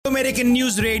Indo-American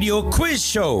News Radio Quiz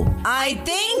Show. I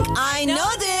think I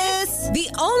know this. The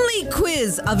only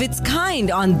quiz of its kind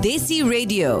on Desi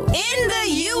Radio in the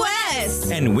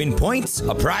U.S. And win points,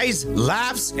 a prize,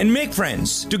 laughs, and make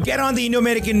friends. To get on the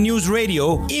Indo-American News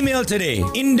Radio, email today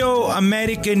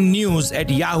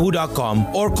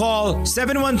indoamericannews@yahoo.com or call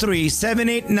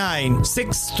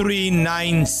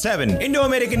 713-789-6397.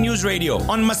 Indo-American News Radio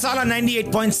on Masala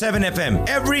 98.7 FM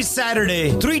every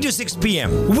Saturday, 3 to 6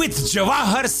 p.m. with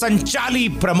Jawahar, Sanchali,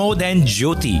 Pramod, and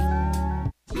Jyoti.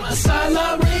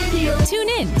 Masala Radio. Tune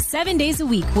in 7 days a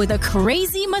week with a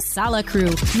crazy Masala crew.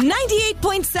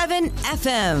 98.7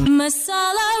 FM.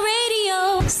 Masala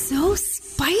Radio. So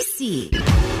spicy.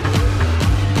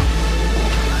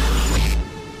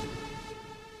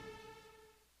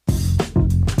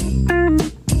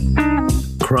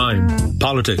 Crime,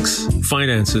 politics,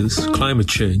 finances, climate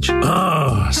change.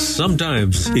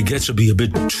 Sometimes it gets to be a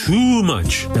bit too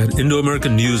much. At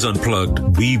Indo-American News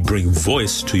Unplugged, we bring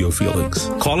voice to your feelings.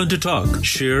 Call in to talk,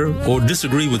 share, or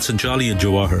disagree with Sanchali and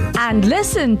Jawahar. And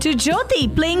listen to Jyoti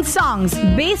playing songs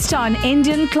based on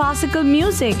Indian classical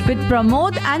music with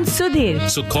Pramod and Sudhir.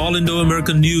 So call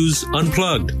Indo-American News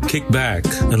Unplugged. Kick back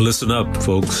and listen up,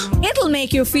 folks. It'll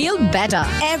make you feel better.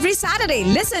 Every Saturday,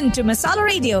 listen to Masala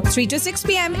Radio, 3 to 6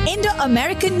 p.m.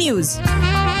 Indo-American News.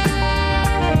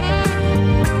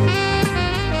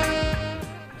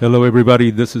 Hello, everybody.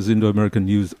 This is Indo-American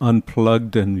News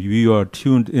Unplugged, and we are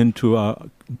tuned into our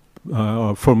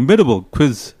formidable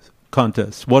quiz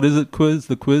contest. What is it, quiz?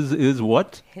 The quiz is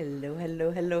what? Hello,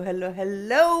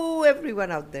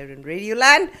 everyone out there in Radio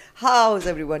Land. How's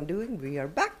everyone doing? We are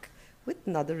back with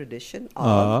another edition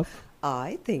of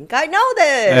I Think I Know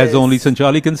This. As only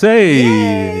Sanchali can say.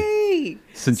 Yay!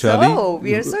 Sanchali. So,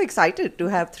 we are so excited to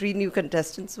have 3 new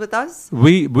contestants with us.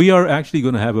 We are actually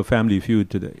going to have a family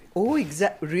feud today. Oh,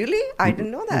 really? I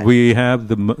didn't know that. We have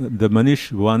the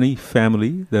Manish Wani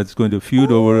family that's going to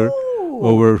feud over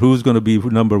who's going to be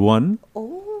number one.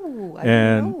 Oh, I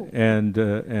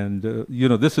and you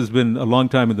know, this has been a long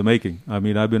time in the making. I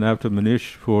mean, I've been after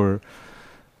Manish for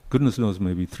goodness knows,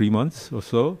 maybe 3 months or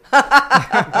so.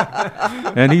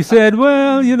 And he said,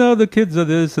 well, you know, the kids are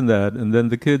this and that, and then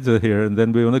the kids are here, and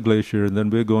then we're on a glacier, and then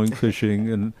we're going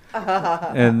fishing, and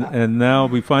now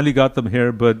we finally got them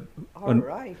here, but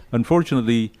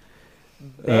unfortunately...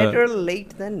 Better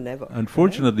late than never.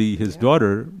 Unfortunately, his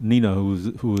daughter, Nina,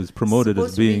 who was promoted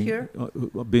as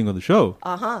being on the show,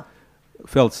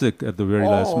 fell sick at the very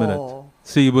last minute.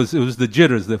 See, it was the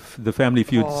jitters, the family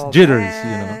feud's jitters,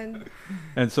 you know.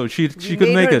 And so she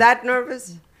couldn't make it. That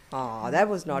nervous? Oh, that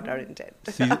was not our intent.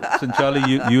 See,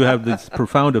 Sanchali, you have this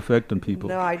profound effect on people.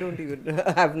 No, I don't even.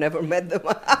 I've never met them.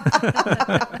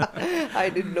 I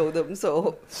didn't know them,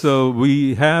 so. So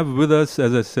we have with us,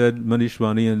 as I said, Manish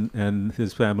Wani and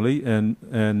his family, and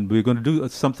we're going to do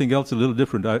something else a little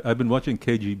different. I've been watching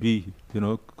KGB, you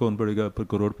know, Kaun Badega Par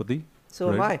Crorepati.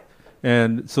 So am I.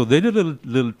 And so they did a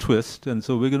little twist, and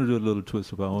so we're going to do a little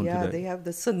twist of our own today. Yeah, they have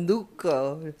the Sanduk,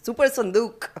 Super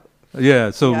Sanduk. Yeah,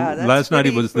 so last night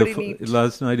it was the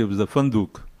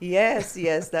Fanduk. Yes,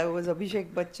 that was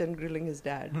Abhishek Bachchan grilling his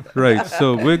dad. Right,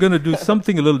 so we're going to do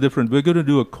something a little different. We're going to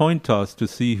do a coin toss to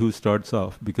see who starts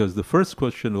off, because the first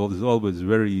question is always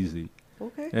very easy.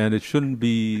 Okay. And it shouldn't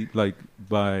be like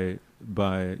by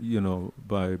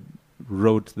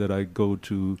rote that I go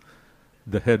to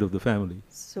the head of the family.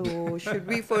 So should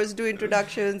we first do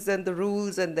introductions and the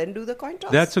rules and then do the coin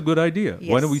toss? That's a good idea. Yes.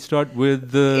 Why don't we start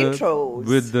with the intros,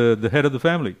 with the head of the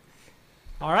family?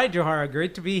 All right, Johara,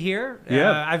 great to be here.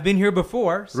 Yeah. I've been here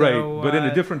before. So, right, but in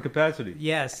a different capacity.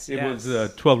 Yes. It was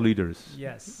 12 liters.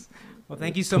 Yes. Well,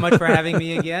 thank you so much for having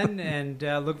me again, and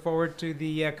look forward to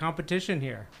the competition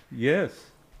here.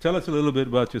 Yes. Tell us a little bit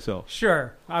about yourself.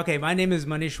 Sure. Okay, my name is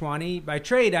Manish Wani. By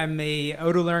trade, I'm a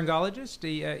otolaryngologist,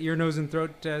 a ear, nose, and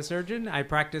throat surgeon. I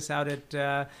practice out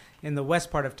at in the west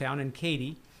part of town in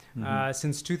Katy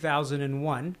since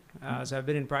 2001. So I've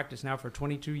been in practice now for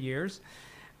 22 years.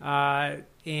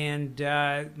 And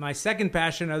my second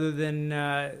passion, other than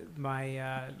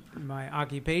my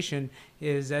occupation,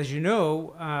 is, as you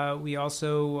know, I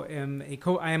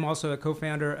am also a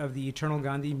co-founder of the Eternal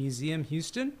Gandhi Museum,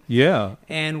 Houston. Yeah.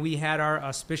 And we had our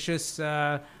auspicious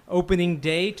opening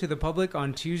day to the public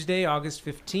on Tuesday, August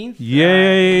 15th.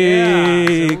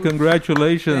 Yay! So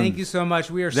congratulations. Thank you so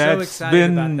much. We are so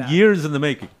excited about that. That's been years in the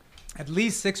making. At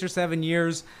least 6 or 7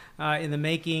 years in the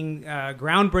making.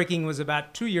 Groundbreaking was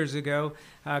about 2 years ago.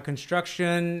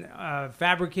 Construction,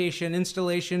 fabrication,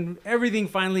 installation, everything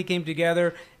finally came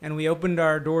together, and we opened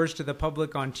our doors to the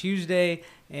public on Tuesday.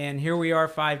 And here we are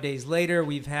 5 days later.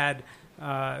 We've had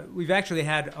we've actually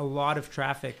had a lot of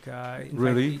traffic.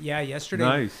 Really? Yesterday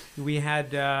Nice. we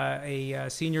had a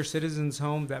senior citizens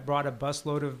home that brought a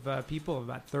busload of people,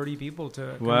 about 30 people,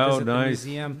 to come visit the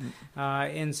museum.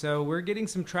 And so we're getting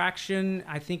some traction.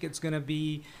 I think it's going to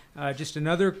be just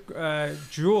another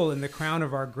jewel in the crown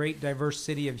of our great diverse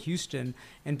city of Houston.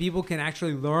 And people can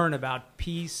actually learn about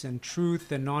peace and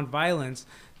truth and nonviolence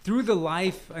through the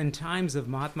life and times of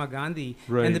Mahatma Gandhi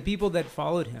and the people that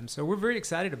followed him. So we're very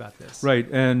excited about this. Right,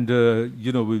 and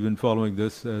we've been following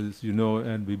this, as you know,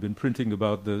 and we've been printing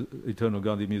about the Eternal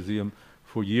Gandhi Museum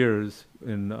for years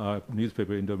in our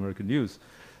newspaper, Indo-American News.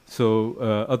 So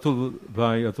Atul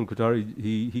Khatari,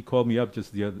 he called me up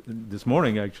just this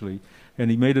morning, actually,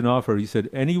 and he made an offer. He said,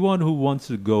 anyone who wants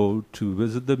to go to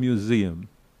visit the museum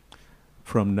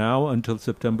from now until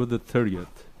September the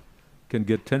 30th can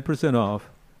get 10% off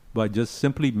by just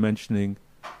simply mentioning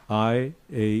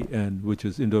IAN, which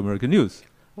is Indo-American News.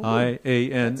 Ooh,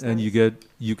 IAN, and nice.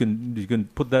 you can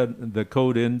put the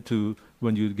code into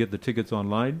when you get the tickets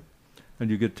online, and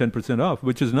you get 10% off,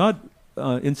 which is not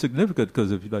insignificant,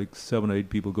 because if like 7 or 8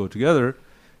 people go together,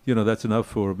 that's enough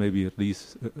for maybe at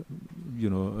least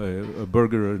a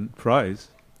burger and fries.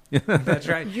 That's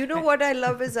right. You know what I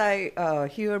love is I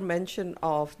hear mention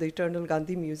of the Eternal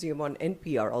Gandhi Museum on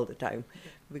NPR all the time,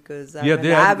 because I'm an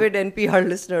avid NPR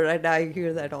listener, and I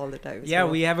hear that all the time. Yeah,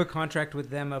 we have a contract with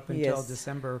them up until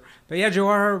December. But yeah,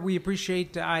 Jawahar, we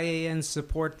appreciate IAN's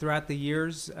support throughout the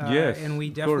years. And we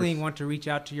definitely want to reach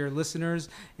out to your listeners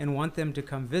and want them to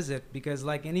come visit, because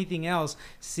like anything else,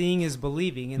 seeing is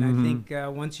believing. And I think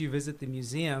once you visit the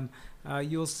museum,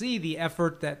 you'll see the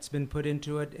effort that's been put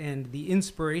into it and the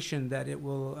inspiration that it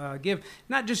will give,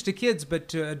 not just to kids, but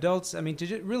to adults,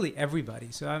 to really everybody.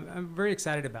 So I'm very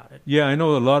excited about it. Yeah, I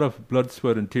know a lot of blood,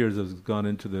 sweat, and tears has gone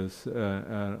into this.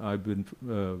 And I've been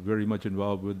very much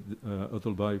involved with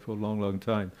Atul Bhai for a long, long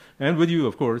time. And with you,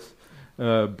 of course.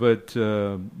 But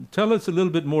tell us a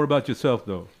little bit more about yourself,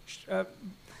 though.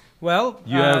 Well,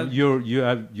 you have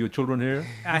your children here.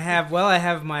 I have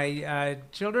my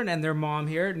children and their mom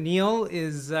here. Neel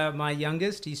is my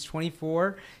youngest. He's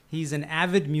 24. He's an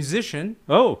avid musician.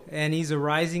 Oh, and he's a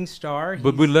rising star.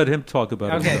 But we'll let him talk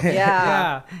about it.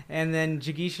 Yeah. And then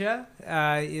Jigisha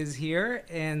is here,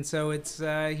 and so it's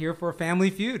here for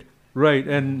Family Feud. Right,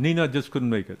 and Nina just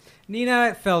couldn't make it.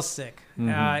 Nina fell sick,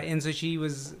 and so she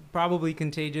was probably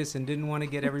contagious and didn't want to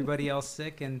get everybody else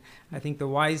sick. And I think the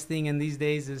wise thing in these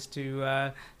days is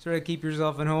to sort of keep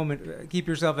yourself at home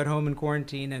in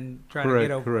quarantine and try to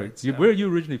get over it. So. Where are you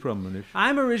originally from, Manish?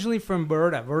 I'm originally from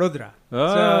Vadodara.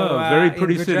 Oh, very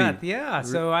pretty city. Yeah,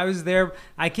 so I was there.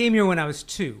 I came here when I was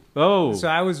 2. Oh. So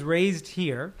I was raised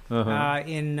here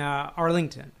in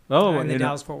Arlington. In the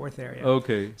Dallas-Fort Worth area.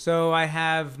 Okay. So I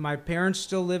have, my parents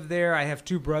still live there. I have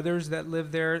 2 brothers that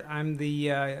live there. I'm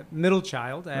the middle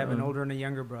child. I have an older and a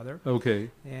younger brother. Okay.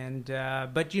 And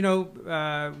but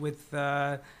with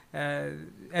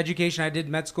education, I did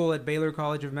med school at Baylor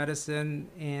College of Medicine,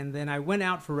 and then I went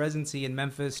out for residency in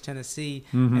Memphis, Tennessee,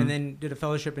 and then did a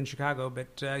fellowship in Chicago.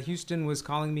 But Houston was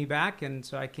calling me back, and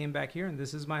so I came back here, and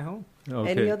this is my home.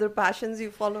 Okay. Any other passions you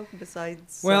follow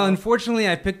besides? Well, unfortunately,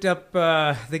 I picked up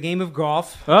the game of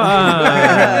golf. So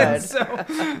that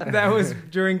was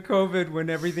during COVID when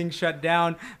everything shut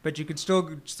down, but you could still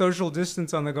social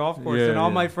distance on the golf course. And all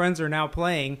my friends are now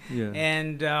playing. Yeah.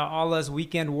 And all us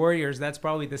weekend warriors, that's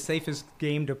probably the safest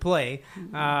game to play.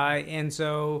 And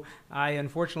so I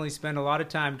unfortunately spent a lot of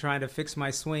time trying to fix my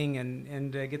swing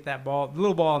and get that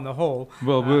little ball in the hole.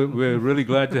 Well, we're really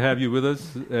glad to have you with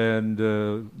us.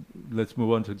 And let's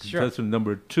move on to contestant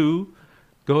number 2.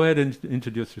 Go ahead and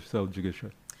introduce yourself,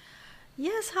 Jigisha.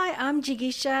 Yes, hi, I'm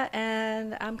Jigisha,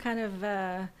 and I'm kind of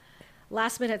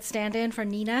last-minute stand-in for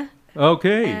Nina.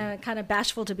 Okay. And kind of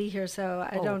bashful to be here, so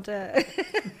I don't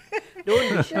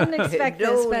shouldn't expect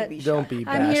this, but don't be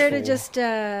bashful. I'm here to just...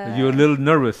 You're a little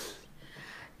nervous.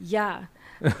 Yeah.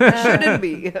 Shouldn't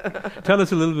be. Tell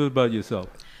us a little bit about yourself.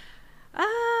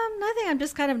 Nothing. I'm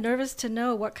just kind of nervous to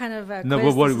know what kind of No,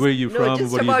 but where are you from?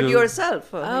 Just what about do you do?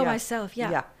 yourself. Myself,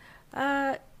 yeah.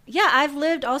 I've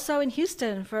lived also in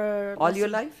Houston for... All your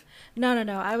life?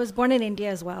 No. I was born in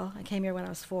India as well. I came here when I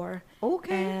was 4.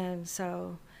 Okay. And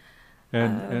so...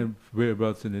 And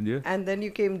whereabouts in India? And then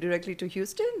you came directly to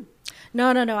Houston?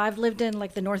 No. I've lived in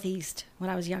like the Northeast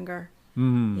when I was younger.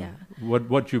 Mm. Yeah.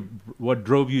 What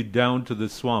drove you down to the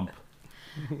swamp?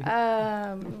 Me.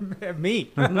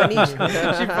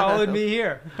 Manish. She followed me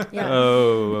here. Yeah.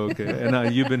 Oh, okay.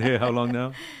 And you've been here how long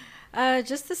now?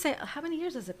 Just the same. How many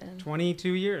years has it been?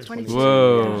 22 years. 22.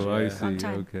 Whoa, Yeah. I see. Long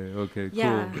time. Okay,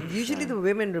 Yeah. cool. Usually the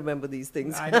women remember these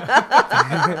things. I know.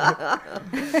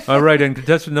 All right, and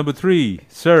contestant number 3,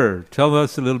 sir, tell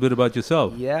us a little bit about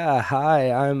yourself. Yeah,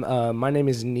 hi. My name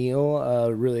is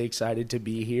Neel. Really excited to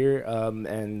be here.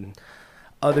 And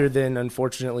other than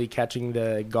unfortunately catching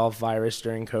the golf virus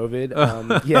during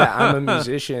COVID, yeah, I'm a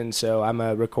musician. So I'm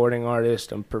a recording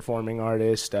artist. I'm a performing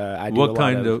artist. I do what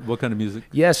kind of music?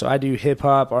 Yeah, so I do hip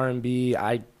hop, R&B.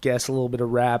 I guess a little bit of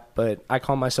rap, but I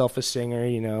call myself a singer.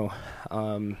 You know,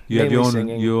 you have your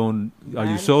own. Are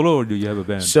you solo or do you have a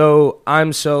band? So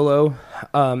I'm solo.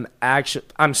 Actually,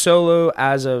 I'm solo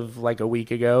as of like a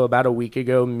week ago. About a week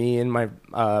ago, me and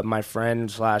my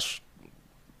friend /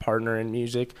 partner in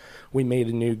music, we made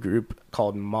a new group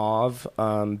called Mauve,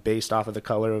 based off of the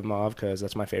color of mauve because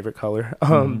that's my favorite color.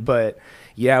 But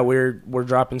yeah, we're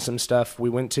dropping some stuff. We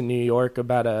went to New York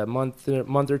about a month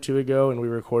or two ago, and we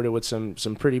recorded with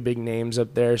some pretty big names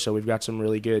up there. So we've got some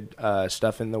really good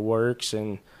stuff in the works.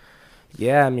 And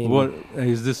yeah, I mean, what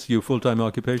is this your full-time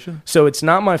occupation? So it's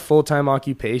not my full-time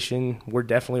occupation. We're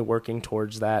definitely working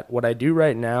towards that. What I do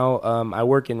right now, I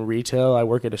work in retail. I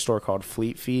work at a store called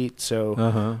Fleet Feet.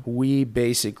 So we're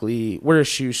a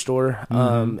shoe store,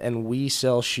 and we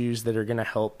sell shoes that are going to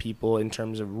help people in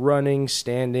terms of running,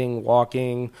 standing,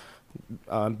 walking,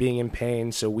 being in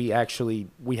pain. So we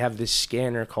have this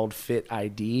scanner called Fit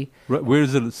ID. Where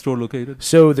is the store located?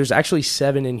 So there's actually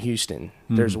 7 in Houston.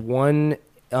 There's one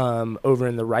over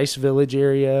in the Rice Village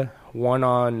area, one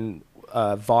on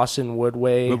Voss and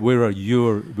Woodway. But where's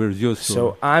your store?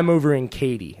 So I'm over in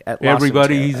Katy at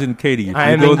Everybody, Los he's in Katy. If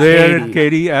I'm you go in there Katy. in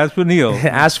Katy, ask for Neel.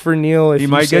 Ask for Neel. He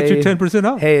might get you 10%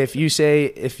 off. Hey, if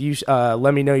you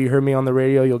let me know you heard me on the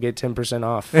radio, you'll get 10%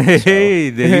 off. Hey,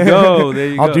 there you go.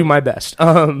 I'll do my best.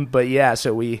 But yeah,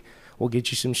 so we'll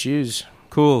get you some shoes.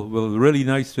 Cool. Well, really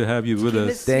nice to have you with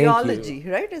us. Kinesiology,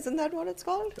 right? Isn't that what it's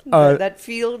called? That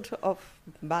field of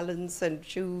balance and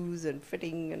shoes and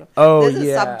fitting. And there's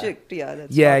a subject.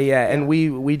 Yeah. And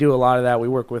we do a lot of that. We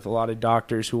work with a lot of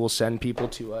doctors who will send people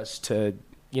to us to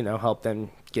help them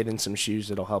get in some shoes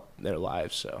that'll help their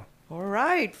lives. So. All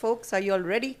right, folks, are you all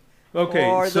ready?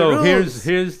 Okay, so here's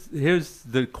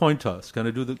the coin toss. Can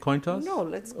I do the coin toss? No,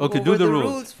 let's go over do the rules.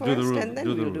 rules first, and then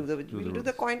we'll do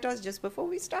the coin toss just before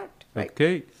we start. Right?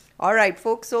 Okay. All right,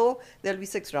 folks. So there'll be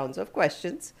 6 rounds of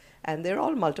questions, and they're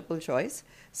all multiple choice.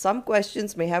 Some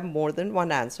questions may have more than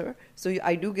one answer, so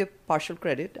I do give partial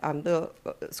credit. I'm the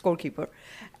scorekeeper,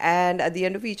 and at the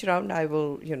end of each round, I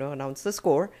will announce the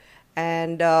score.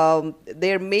 And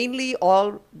they're mainly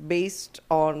all based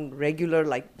on regular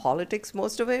politics,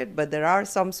 most of it, but there are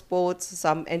some sports,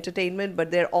 some entertainment,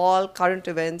 but they're all current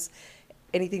events,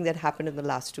 anything that happened in the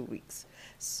last 2 weeks.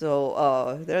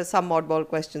 So there are some oddball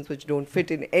questions which don't fit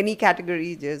in any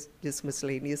category, just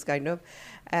miscellaneous kind of.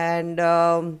 And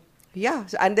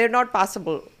and they're not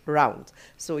passable rounds.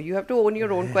 So you have to own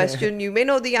your own question. You may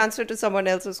know the answer to someone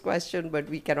else's question, but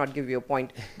we cannot give you a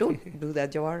point. Don't do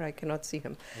that, Jawahar. I cannot see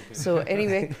him. Okay. So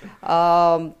anyway,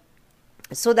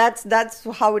 so that's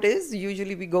how it is.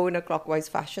 Usually we go in a clockwise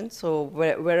fashion. So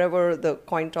wherever the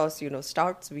coin toss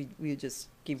starts, we just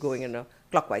keep going in a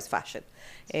clockwise fashion.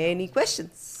 Any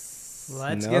questions?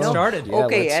 Let's get started. Yeah,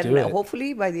 okay, and do it.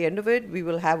 hopefully by the end of it, we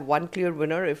will have one clear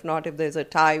winner. If not, if there's a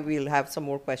tie, we'll have some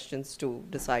more questions to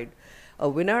decide a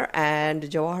winner. And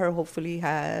Jawahar hopefully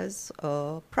has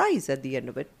a prize at the end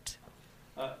of it.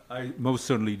 I most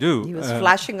certainly do. He was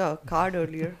flashing a card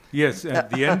earlier. Yes, at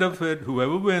the end of it,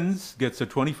 whoever wins gets a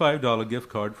 $25 gift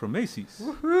card from Macy's.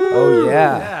 Oh,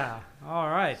 yeah. Yeah. All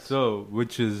right. So,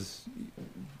 which is...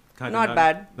 Not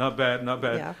bad. Not bad.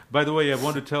 Yeah. By the way, I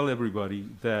want to tell everybody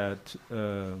that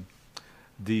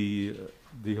the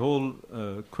whole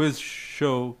quiz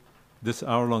show, this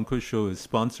hour-long quiz show, is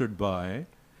sponsored by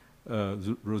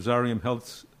Rosarium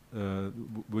Health,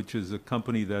 which is a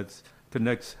company that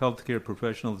connects healthcare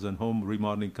professionals and home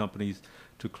remodeling companies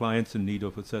to clients in need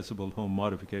of accessible home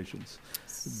modifications.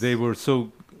 They were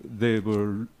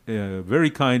very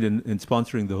kind in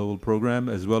sponsoring the whole program,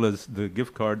 as well as the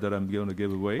gift card that I'm going to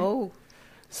give away. Oh,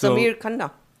 Samir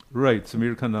Khanna. Right,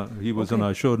 Samir Khanna. He was on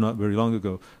our show not very long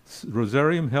ago.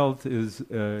 Rosarium Health is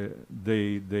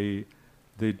they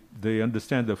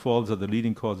understand that falls are the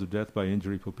leading cause of death by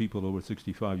injury for people over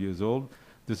 65 years old.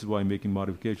 This is why making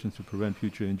modifications to prevent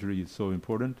future injury is so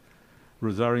important.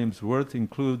 Rosarium's work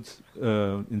includes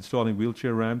installing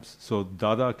wheelchair ramps so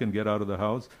Dada can get out of the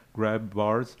house, grab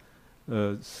bars,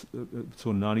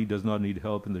 so Nani does not need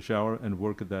help in the shower, and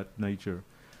work of that nature.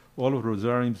 All of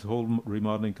Rosarium's home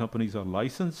remodeling companies are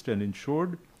licensed and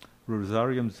insured.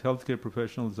 Rosarium's healthcare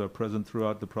professionals are present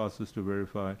throughout the process to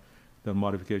verify that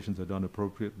modifications are done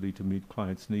appropriately to meet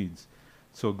clients' needs.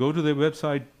 So go to their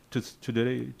website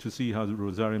today to see how the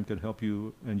Rosarium can help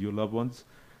you and your loved ones.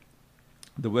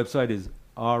 The website is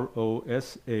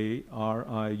rosarium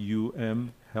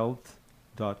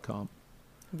health.com.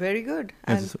 Very good.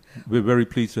 And we're very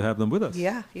pleased to have them with us.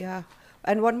 Yeah.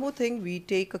 And one more thing, we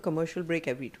take a commercial break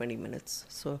every 20 minutes.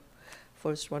 So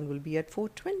first one will be at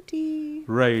 4:20.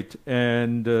 Right.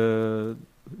 And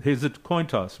here's a coin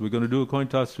toss. We're going to do a coin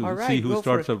toss to see who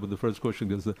starts up with the first question,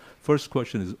 because the first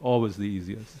question is always the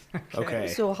easiest. Okay.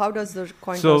 So how does the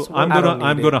coin toss So work?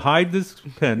 I'm going to hide this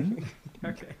pen.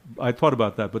 Okay. I thought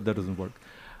about that, but that doesn't work.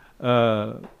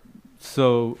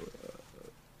 So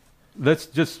let's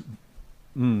just...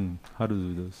 how to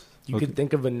do this? You could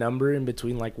think of a number in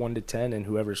between like 1 to 10 and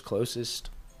whoever's closest.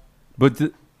 But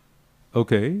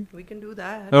okay. We can do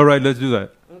that. All right, let's do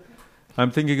that. Okay.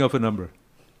 I'm thinking of a number.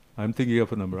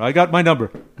 I got my number.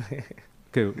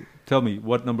 Okay, tell me,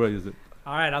 what number is it?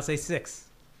 All right, I'll say 6.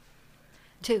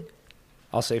 2.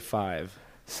 I'll say 5.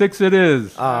 6 it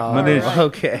is. Manish. Right.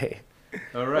 Okay.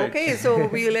 All right. Okay, so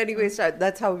we'll anyway start.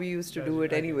 That's how we used to do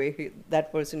it anyway.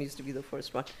 That person used to be the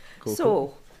first one.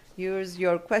 Cool. Here's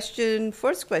your question.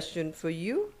 First question for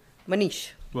you,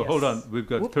 Manish. Well, hold on. We've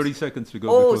got 30 seconds to go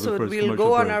Oh, before the so first we'll commercial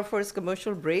go on break. our first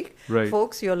commercial break. Right.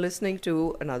 Folks, you're listening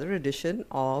to another edition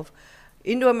of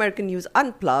Indo-American News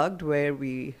Unplugged, where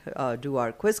we do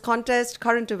our quiz contest,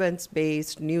 current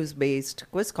events-based, news-based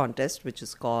quiz contest, which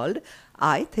is called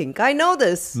I Think I Know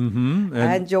This. Mm-hmm.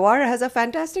 And Jawar has a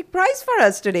fantastic prize for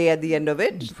us today at the end of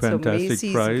it. Fantastic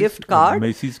Macy's prize. gift card.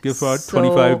 Macy's gift card,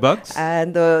 $25.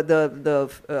 And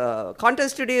the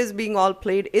contest today is being all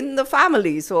played in the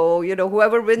family. So,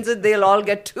 whoever wins it, they'll all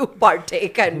get to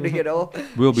partake and,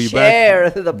 We'll be share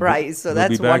back. the prize. So we'll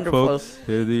that's be back, wonderful. Folks.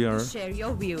 Here they are. Share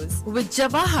your views with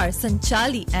Jawahar,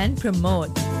 Sanchali, and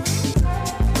Pramod.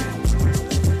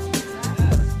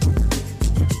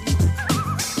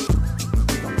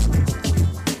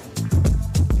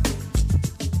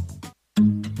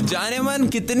 जाने मन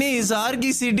कितनी इज़हार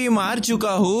की सीटी मार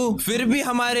चुका हूँ, फिर भी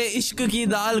हमारे इश्क की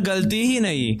दाल गलती ही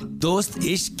नहीं। दोस्त,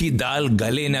 इश्क की दाल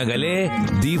गले न गले,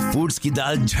 दीप फूड्स की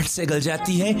दाल झट से गल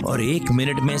जाती है और 1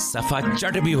 मिनट में सफा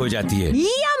चट भी हो जाती है।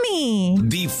 Yummy!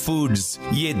 दीप फूड्स,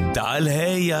 ये दाल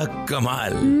है या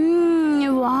कमाल?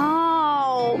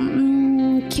 वाओ,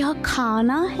 क्या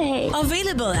खाना है।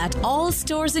 Available at all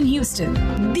stores in Houston.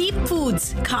 Deep Foods,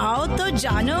 खाओ तो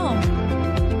जानो।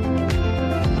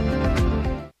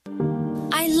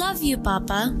 I love you,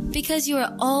 Papa, because you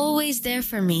are always there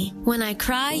for me. When I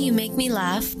cry, you make me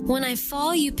laugh. When I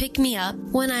fall, you pick me up.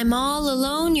 When I'm all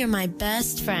alone, you're my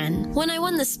best friend. When I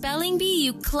won the spelling bee,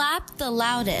 you clapped the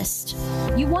loudest.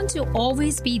 You want to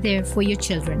always be there for your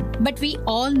children, but we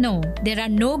all know there are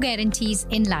no guarantees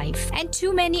in life, and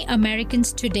too many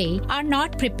Americans today are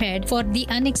not prepared for the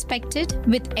unexpected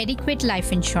with adequate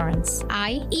life insurance.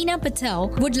 I, Ina Patel,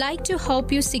 would like to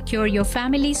help you secure your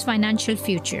family's financial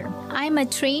future. I'm a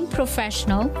trained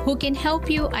professional who can help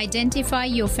you identify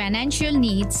your financial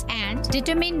needs and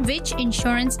determine which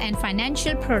insurance and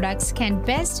financial products can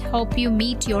best help you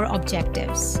meet your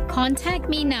objectives. Contact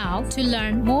me now to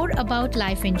learn more about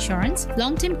life insurance,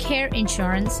 long-term care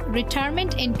insurance,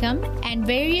 retirement income, and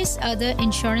various other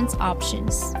insurance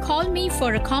options. Call me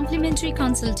for a complimentary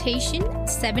consultation,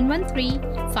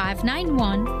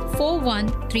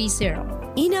 713-591-4130.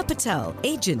 Ina Patel,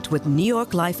 agent with New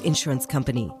York Life Insurance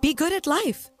Company. Be good at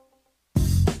life.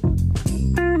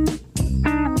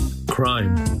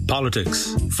 Crime,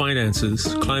 politics,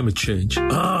 finances, climate change.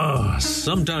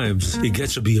 Sometimes it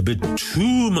gets to be a bit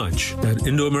too much. At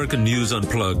Indo-American News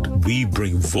Unplugged, we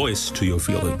bring voice to your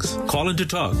feelings. Call in to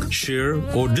talk, share,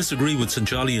 or disagree with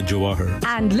Sanchali and Jawahar.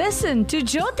 And listen to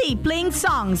Jyoti playing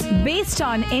songs based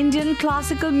on Indian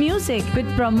classical music with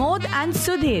Pramod and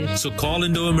Sudhir. So call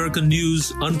Indo-American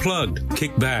News Unplugged.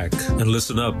 Kick back and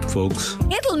listen up, folks.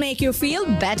 It'll make you feel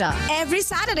better. Every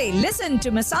Saturday, listen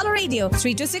to Masala Radio,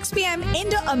 3 to 6 p.m.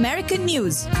 Indo-American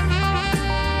News.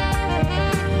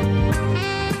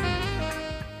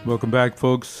 Welcome back,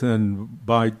 folks. And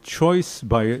by choice,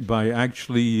 by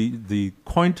actually the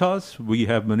coin toss, we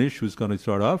have Manish who's going to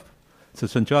start off. So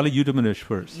Sanchali, you to Manish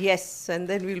first. Yes, and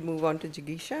then we'll move on to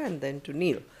Jigisha and then to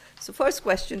Neel. So first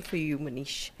question for you,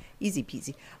 Manish. Easy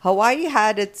peasy. Hawaii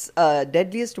had its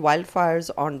deadliest wildfires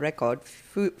on record,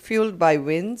 fueled by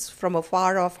winds from a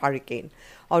far-off hurricane.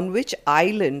 On which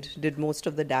island did most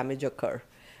of the damage occur?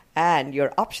 And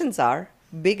your options are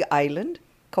Big Island,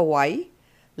 Kauai,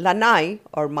 Lanai,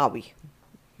 or Maui.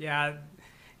 Yeah,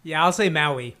 I'll say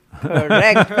Maui.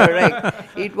 Correct.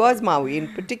 It was Maui. In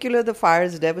particular, the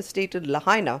fires devastated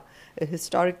Lahaina a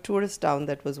historic tourist town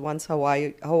that was once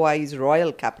Hawaii's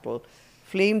royal capital.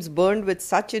 Flames burned with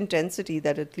such intensity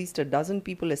that at least a dozen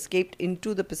people escaped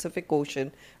into the Pacific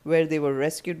Ocean, where they were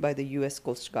rescued by the U.S.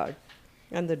 Coast Guard.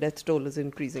 And the death toll is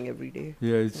increasing every day.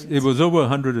 Yeah, it was over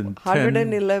 110.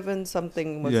 111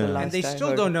 something was the last. And they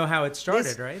still don't know how it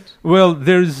started, right? Well,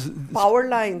 there's power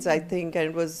lines, I think, and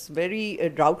it was very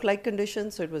drought-like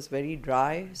conditions, so it was very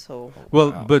dry. So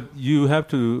but you have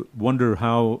to wonder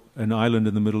how an island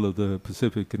in the middle of the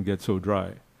Pacific can get so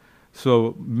dry.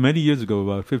 So many years ago,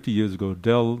 about 50 years ago,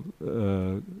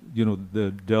 the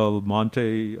Del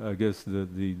Monte, I guess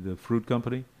the fruit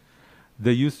company,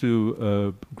 they used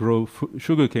to grow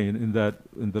sugarcane in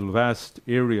the vast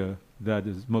area that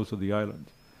is most of the island,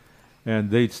 and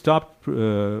they stopped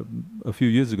a few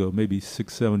years ago, maybe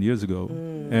 6-7 years ago.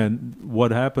 And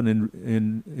what happened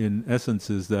in essence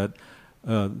is that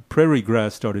prairie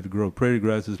grass started to grow. Prairie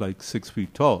grass is like 6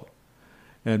 feet tall.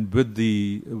 And with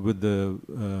the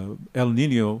El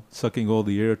Nino sucking all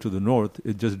the air to the north,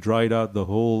 it just dried out the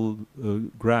whole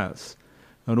grass.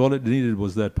 And all it needed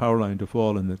was that power line to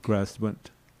fall, and the grass went.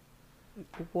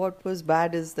 What was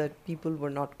bad is that people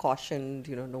were not cautioned,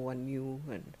 no one knew,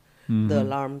 and the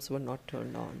alarms were not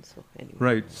turned on. So anyway.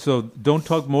 Right. So don't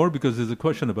talk more because there's a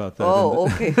question about that. Oh,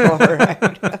 okay. All right.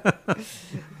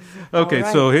 Okay, all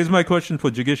right. So here's my question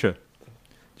for Jigisha.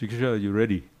 Jigisha, are you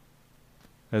ready?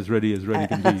 As ready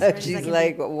can be. She's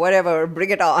like, whatever, bring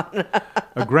it on.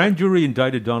 A grand jury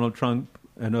indicted Donald Trump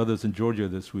and others in Georgia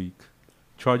this week,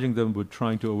 charging them with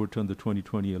trying to overturn the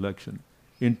 2020 election.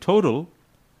 In total,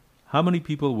 how many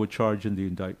people were charged in the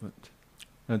indictment?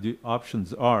 And the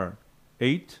options are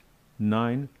 8,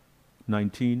 9,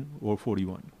 19, or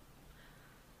 41.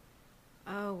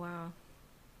 Oh, wow.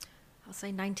 I'll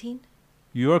say 19.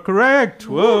 You are correct.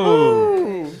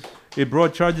 Whoa. It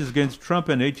brought charges against Trump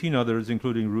and 18 others,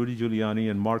 including Rudy Giuliani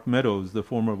and Mark Meadows, the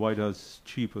former White House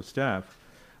chief of staff.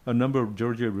 A number of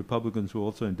Georgia Republicans were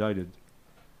also indicted.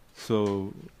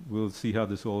 So we'll see how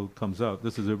this all comes out.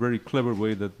 This is a very clever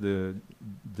way that the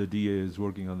DA is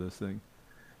working on this thing.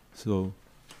 So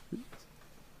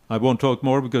I won't talk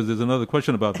more because there's another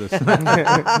question about this.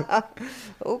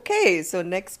 Okay, so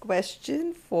next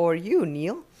question for you,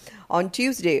 Neel. On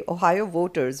Tuesday, Ohio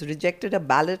voters rejected a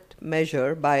ballot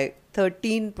measure by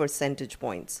 13 percentage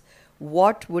points.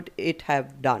 What would it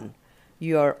have done?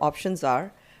 Your options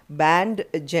are banned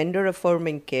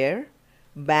gender-affirming care,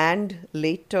 banned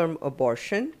late-term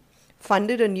abortion,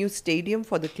 funded a new stadium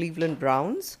for the Cleveland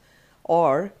Browns,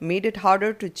 or made it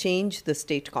harder to change the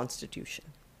state constitution.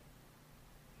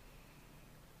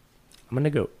 I'm going to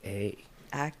go A.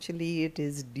 Actually, it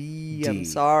is D. I'm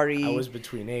sorry. I was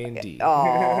between A and D.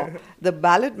 The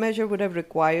ballot measure would have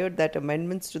required that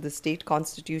amendments to the state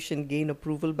constitution gain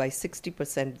approval by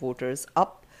 60% voters,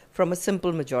 up from a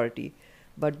simple majority.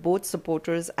 But both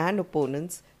supporters and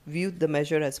opponents viewed the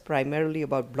measure as primarily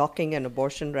about blocking an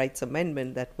abortion rights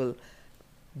amendment that will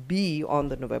be on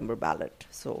the November ballot.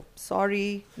 So,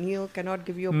 sorry, Neel, cannot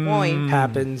give you a point.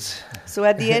 Happens. So,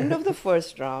 at the end of the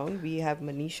first round, we have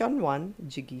Manish on 1,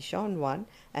 Jigisha on 1,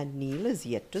 and Neel is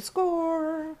yet to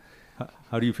score.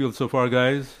 How do you feel so far,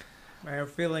 guys? I'm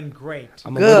feeling great.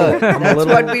 Good. That's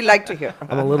what we like to hear.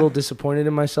 I'm a little disappointed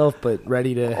in myself, but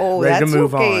ready to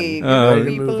move okay. on.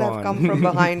 People have come from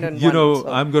behind and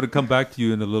I'm going to come back to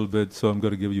you in a little bit, so I'm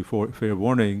going to give you fair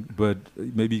warning. But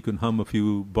maybe you can hum a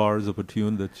few bars of a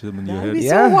tune that's in your head. That'd be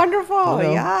so wonderful.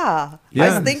 Yeah. I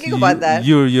was thinking about that.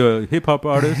 You're a hip hop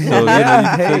artist, so you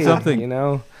can say something.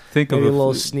 Think maybe of a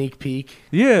little sneak peek.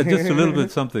 Yeah, just a little bit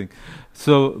something.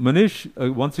 So, Manish,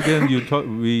 once again,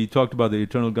 we talked about the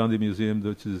Eternal Gandhi Museum,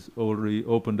 which is already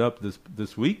opened up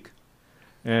this week.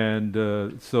 And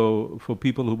so for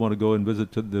people who want to go and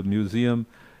visit the museum,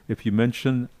 if you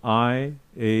mention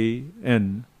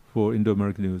IAN for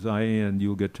Indo-American News, IAN,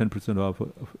 you'll get 10% off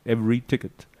of every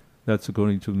ticket. That's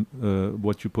according to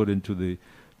what you put into the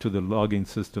logging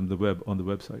system, on the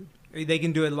website. They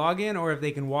can do a login, or if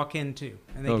they can walk in too,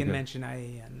 and they can mention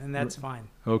IAN, and that's fine.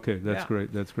 Okay, that's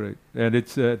great. That's great. And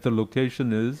it's the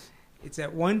location is? It's at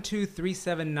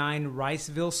 12379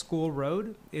 Riceville School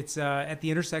Road. It's at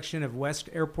the intersection of West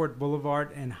Airport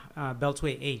Boulevard and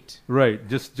Beltway 8. Right,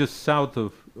 just south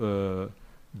of the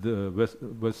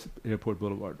West Airport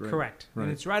Boulevard, right? Correct. Right.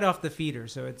 And it's right off the feeder,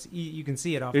 so you can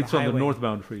see it off the highway. It's on the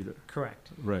northbound feeder.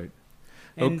 Correct. Right.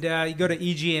 And you go to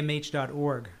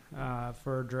egmh.org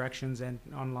for directions and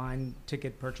online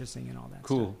ticket purchasing and all that stuff.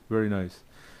 Cool. Very nice.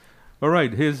 All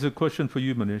right. Here's a question for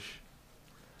you, Manish.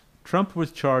 Trump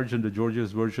was charged under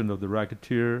Georgia's version of the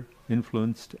Racketeer,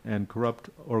 Influenced, and Corrupt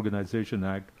Organization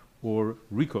Act, or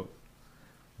RICO,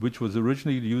 which was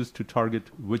originally used to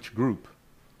target which group?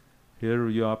 Here are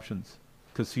your options: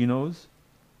 casinos,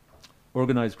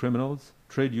 organized criminals,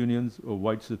 trade unions, or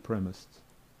white supremacists.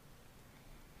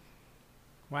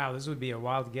 Wow, this would be a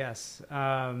wild guess.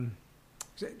 Can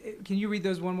you read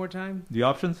those one more time? The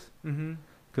options? Mm-hmm.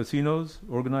 Casinos,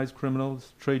 organized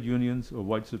criminals, trade unions, or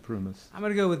white supremacists. I'm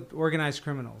going to go with organized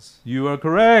criminals. You are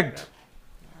correct.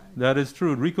 That is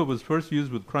true. RICO was first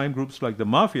used with crime groups like the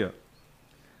Mafia.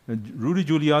 And Rudy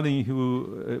Giuliani,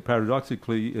 who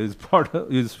paradoxically is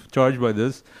charged by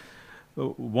this,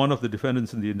 one of the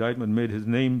defendants in the indictment, made his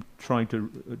name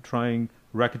trying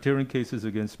racketeering cases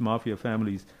against mafia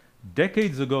families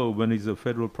decades ago when he's a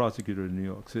federal prosecutor in New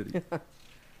York City.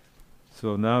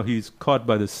 So now he's caught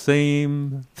by the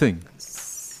same thing.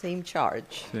 Same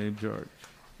charge. Same charge.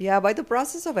 Yeah, by the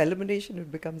process of elimination,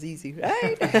 it becomes easy,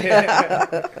 right?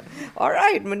 All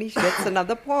right, Manish gets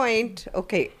another point.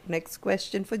 Okay, next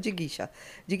question for Jigisha.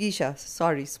 Jigisha,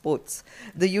 sorry, sports.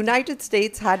 The United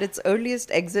States had its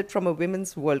earliest exit from a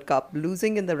Women's World Cup,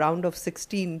 losing in the round of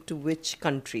 16 to which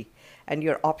country? And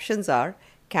your options are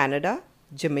Canada,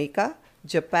 Jamaica,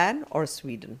 Japan, or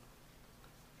Sweden.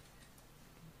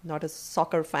 Not a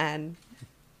soccer fan.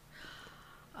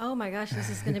 Oh my gosh, this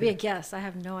is going to be a guess. I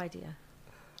have no idea.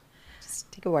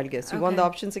 Just take a wild guess. You want the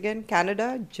options again?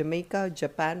 Canada, Jamaica,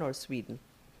 Japan, or Sweden?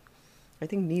 I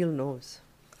think Neel knows.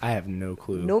 I have no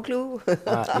clue. No clue?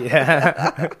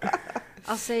 Yeah.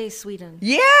 I'll say Sweden.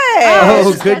 Yes!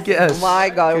 Oh, good guess. Oh my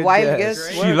God, Good wild guess.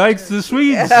 guess. She likes the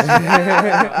Swedes.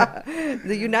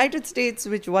 The United States,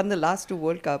 which won the last two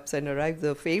World Cups and arrived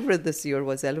the favorite this year,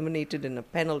 was eliminated in a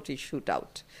penalty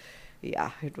shootout.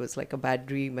 Yeah, it was like a bad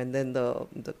dream. And then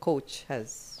the coach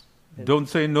has... Don't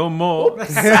say no more.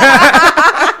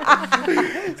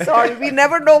 Sorry, we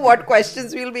never know what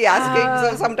questions we'll be asking.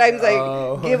 So sometimes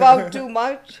I give out too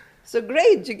much. So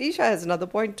great, Jigisha has another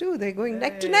point too. They're going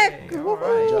neck to neck.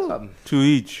 Right. To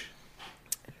each.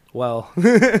 Well,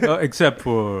 except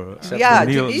for Jigisha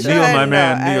Neel, my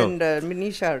man, Neel. And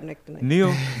Manish are neck to neck.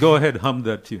 Neel, go ahead, hum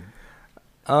that tune.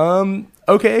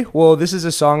 Okay, well, this is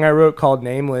a song I wrote called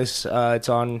Nameless. It's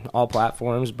on all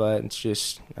platforms, but it's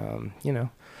just, you know.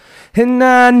 And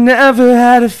I never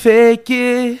had to fake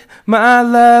it. My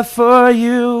love for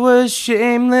you was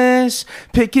shameless.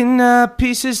 Picking up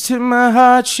pieces to my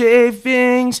heart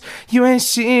shavings. You ain't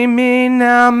seen me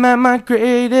now. I'm at my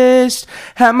greatest.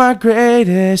 At my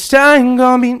greatest. I ain't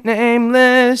gonna be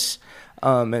nameless.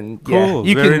 And cool, yeah,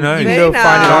 you very can nice. you Very can go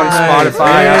find it on nice.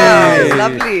 Spotify. Yeah,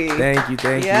 lovely. Thank you.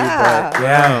 Yeah. But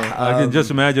yeah, I can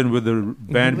just imagine with the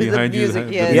band With the behind music,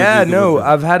 you. yes. yeah, no,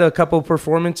 I've had a couple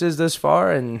performances this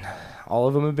far, and all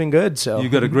of them have been good. So You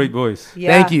got a great voice.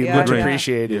 Yeah, thank you, yeah, much yeah.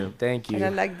 appreciated. Yeah. Thank you. And I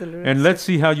like the lyrics. And let's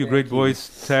see how your great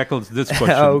voice tackles this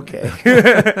question.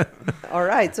 Okay. All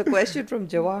right, so question from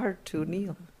Jawahar to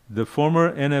Neel. The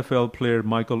former NFL player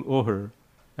Michael Oher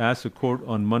asked a court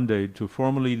on Monday to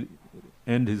formally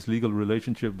end his legal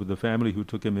relationship with the family who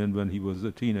took him in when he was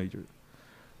a teenager.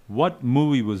 What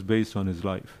movie was based on his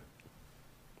life?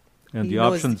 And He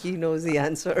knows the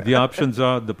answer. The options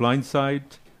are The Blind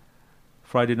Side,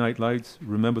 Friday Night Lights,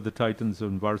 Remember the Titans,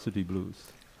 and Varsity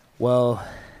Blues. Well,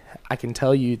 I can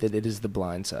tell you that it is The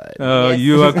Blind Side. Yes,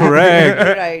 You are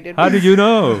correct. Right. How did you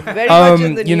know? Very much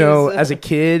in the You know, news. as a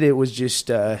kid, it was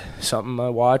just something I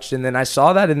watched, and then I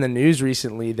saw that in the news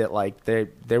recently that like they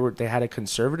had a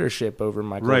conservatorship over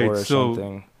Michael Right, Oher or so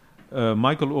something.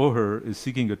 Michael Oher is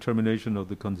seeking a termination of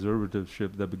the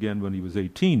conservatorship that began when he was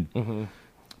 18,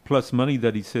 plus money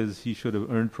that he says he should have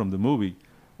earned from the movie.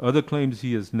 Oher claims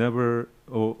he was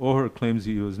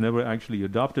never actually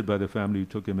adopted by the family who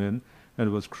took him in, and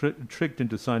was tricked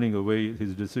into signing away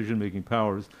his decision-making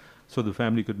powers so the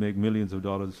family could make millions of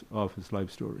dollars off his life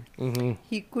story.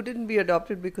 He couldn't be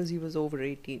adopted because he was over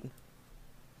 18.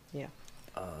 Yeah.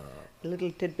 A little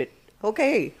tidbit.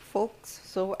 Okay, folks.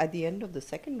 So at the end of the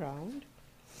second round,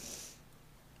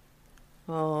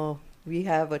 we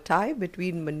have a tie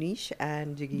between Manish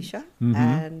and Jigisha,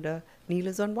 and Neel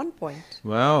is on 1 point.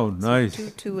 Wow, nice.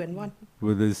 2, 2, and 1.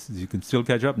 With this, you can still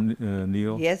catch up,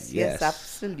 Neel. Yes, Yes.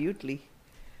 absolutely.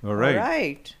 All right. All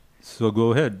right. So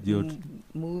go ahead.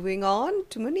 Moving on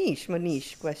to Manish.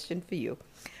 Manish, question for you.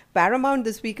 Paramount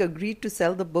this week agreed to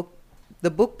sell the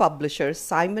book publisher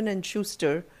Simon &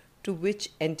 Schuster to which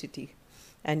entity?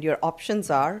 And your options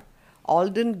are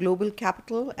Alden Global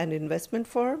Capital, an investment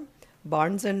firm,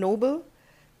 Barnes & Noble,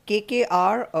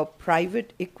 KKR, a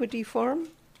private equity firm,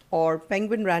 or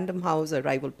Penguin Random House, a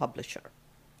rival publisher.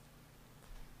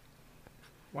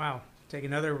 Wow. Take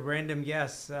another random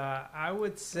guess. I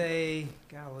would say,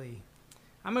 golly,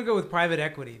 I'm going to go with private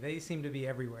equity. They seem to be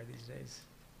everywhere these days.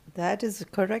 That is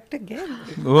correct again.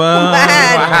 Wow.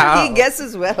 Man, Wow. he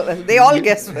guesses well. They all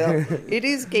guess well. It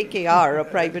is KKR, a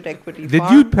private equity Did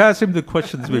farm. you pass him the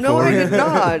questions before? No, I did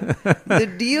not. The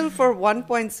deal for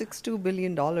 $1.62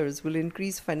 billion will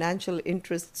increase financial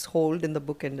interests hold in the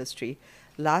book industry.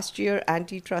 Last year,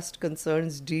 antitrust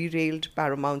concerns derailed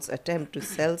Paramount's attempt to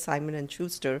sell Simon &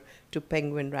 Schuster to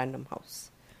Penguin Random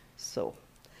House. So,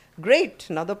 great.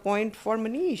 Another point for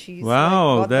Manish. He's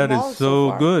Wow, got that them all is so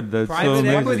far. good. That's so Private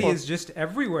amazing. equity is just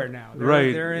everywhere now.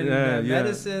 Right. They're in Yeah, yeah.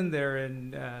 medicine. They're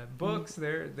in books.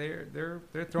 They're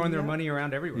throwing their money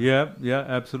around everywhere. Yeah,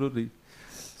 absolutely.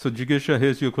 So, Jigisha,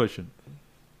 here's your question.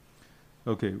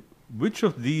 Okay, which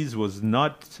of these was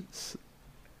not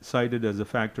cited as a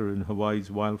factor in Hawaii's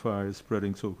wildfires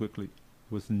spreading so quickly?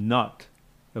 Was not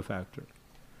a factor.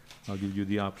 I'll give you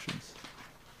the options.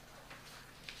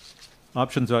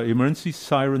 Options are: emergency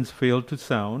sirens failed to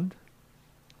sound,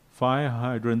 fire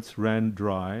hydrants ran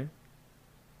dry,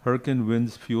 hurricane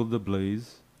winds fueled the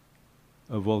blaze,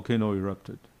 a volcano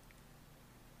erupted.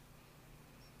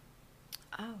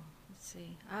 Oh, let's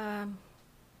see.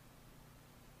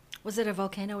 Was it a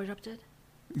volcano erupted?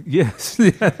 Yes.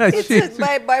 It's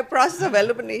by process of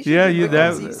elimination. Yeah, it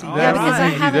that, becomes easy. that because I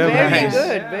was easy. haven't That Very was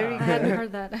heard easy. good, very I hadn't good.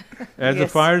 heard that. As the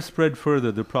Yes. fire spread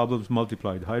further, the problems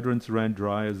multiplied. Hydrants ran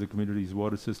dry as the community's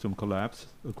water system collapsed,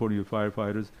 according to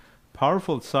firefighters.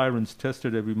 Powerful sirens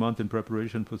tested every month in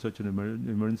preparation for such an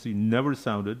emergency never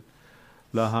sounded.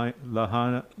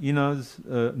 Lahaina's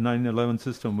 9/11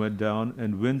 system went down,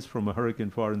 and winds from a hurricane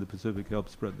far in the Pacific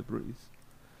helped spread the breeze.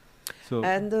 So,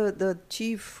 And the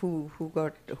chief who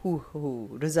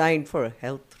resigned for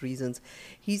health reasons,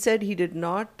 he said he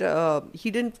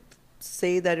didn't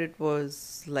say that it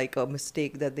was like a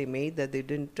mistake that they made, that they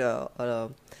didn't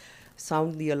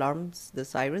sound the alarms, the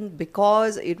sirens,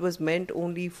 because it was meant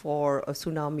only for a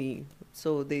tsunami.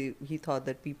 So he thought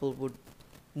that people would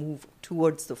move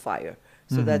towards the fire.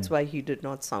 So that's why he did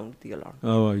not sound the alarm.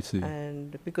 oh, I see.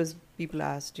 And because people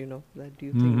asked, that do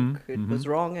you Mhm, think it mhm. was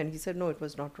wrong? And he said, no, it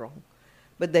was not wrong.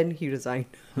 But then he resigned.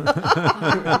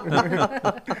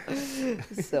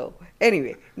 So,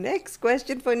 anyway, next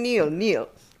question for Neel. Neel,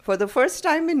 for the first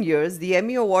time in years, the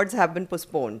Emmy Awards have been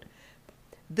postponed.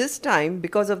 This time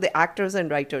because of the actors and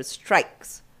writers'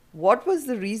 strikes. What was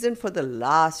the reason for the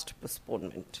last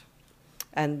postponement?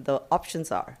 And the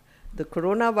options are the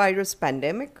coronavirus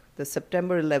pandemic, the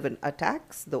September 11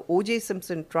 attacks, the O.J.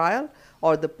 Simpson trial,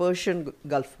 or the Persian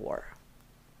Gulf War.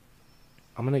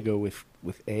 I'm gonna go with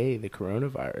A, the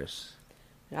coronavirus.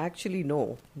 Actually,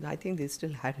 no. I think they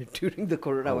still had it during the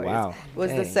coronavirus. wow. It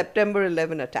was the Dang. September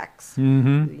 11 attacks.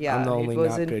 Mhm. Yeah, I'm the it only was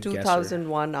not in good guesser.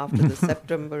 2001 after the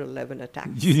September 11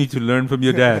 attacks. You need to learn from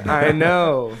your dad. I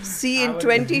know. See, in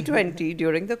 2020,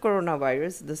 during the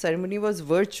coronavirus, the ceremony was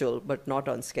virtual but not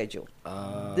on schedule.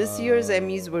 This year's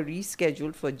Emmys were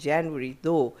rescheduled for January,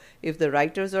 though if the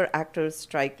writers or actors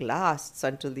strike lasts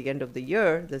until the end of the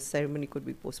year, the ceremony could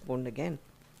be postponed again.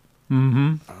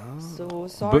 Mhm. So,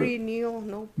 sorry, Neel,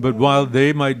 no. But while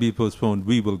they might be postponed,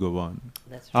 we will go on.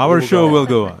 That's true. Our We'll show go will on.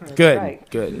 go on. That's Good, right.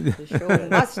 good. The show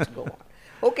must go on.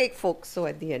 Okay, folks, so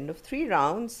at the end of 3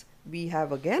 rounds, we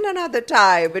have again another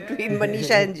tie between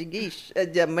Manish and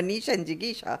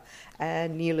Jigisha,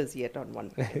 and Neel is yet on 1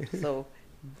 point. So,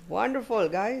 wonderful,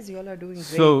 guys. You all are doing great.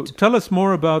 So tell us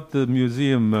more about the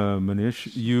museum, Manish.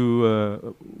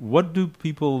 What do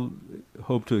people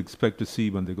hope to expect to see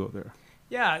when they go there?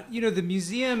 Yeah, the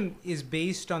museum is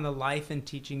based on the life and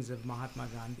teachings of Mahatma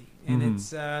Gandhi. And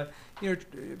it's,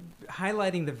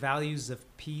 highlighting the values of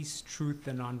peace, truth,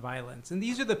 and nonviolence. And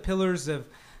these are the pillars of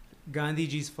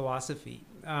Gandhiji's philosophy.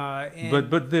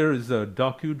 But there is a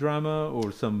docudrama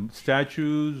or some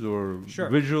statues or Sure.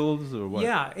 visuals or what?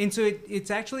 Yeah, and so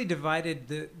it's actually divided,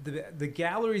 the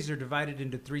galleries are divided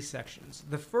into 3 sections.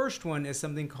 The first one is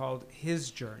something called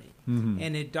His Journey,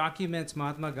 and it documents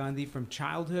Mahatma Gandhi from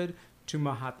childhood to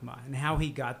Mahatma and how he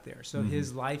got there. So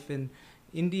his life in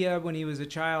India when he was a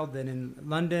child, then in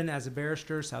London as a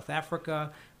barrister, South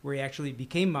Africa, where he actually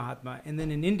became Mahatma, and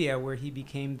then in India where he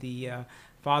became the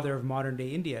father of modern-day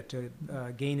India to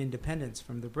gain independence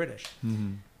from the British.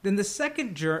 Then the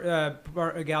second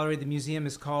gallery of the museum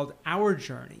is called Our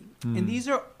Journey. And these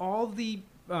are all the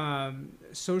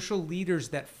social leaders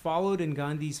that followed in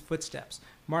Gandhi's footsteps.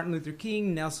 Martin Luther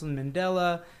King, Nelson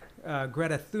Mandela,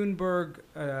 Greta Thunberg,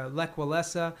 Lech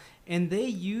Walesa, and they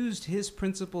used his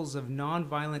principles of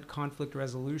nonviolent conflict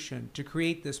resolution to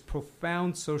create this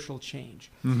profound social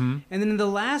change. And then in the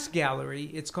last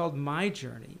gallery, it's called My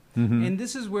Journey. And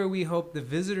this is where we hope the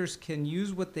visitors can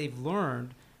use what they've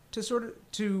learned to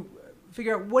to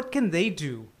figure out what can they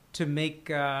do to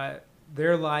make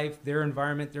their life, their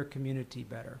environment, their community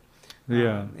better.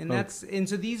 Yeah. And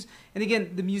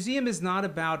again, the museum is not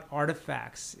about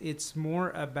artifacts. It's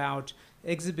more about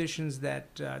exhibitions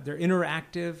that they're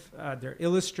interactive, they're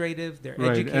illustrative, they're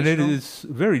educational. And it is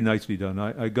very nicely done.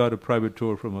 I got a private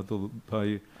tour from Atul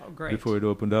Bhai before it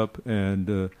opened up,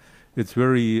 and it's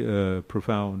very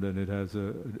profound, and it has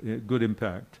a good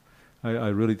impact. I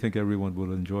really think everyone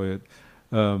will enjoy it.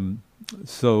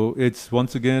 So it's,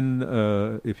 once again,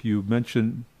 if you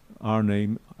mention our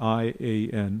name,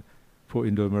 IAN, for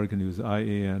Indo-American News,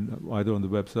 IAN, either on the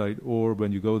website or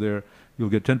when you go there, you'll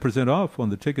get 10% off on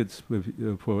the tickets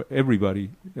for everybody.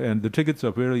 And the tickets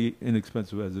are very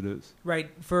inexpensive as it is. Right.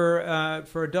 For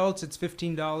adults, it's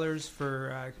 $15.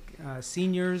 For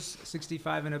seniors,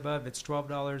 65 and above, it's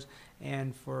 $12.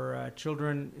 And for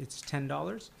children, it's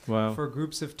 $10. Wow. For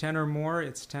groups of 10 or more,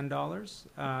 it's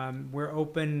 $10. We're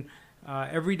open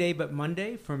every day but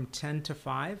Monday from 10 to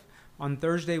 5. On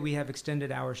Thursday, we have extended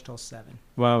hours till 7.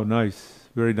 Wow, nice.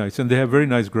 Very nice. And they have very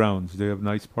nice grounds. They have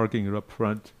nice parking up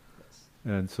front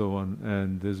and so on.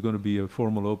 And there's going to be a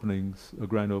formal a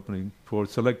grand opening for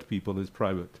select people. It's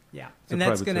private. Yeah, and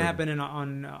that's going to happen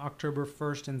on October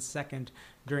 1st and 2nd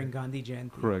during Gandhi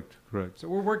Jayanti. Correct. So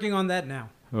we're working on that now.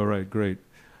 All right, great.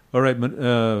 All right,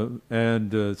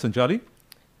 and Sanchali?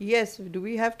 Yes. Do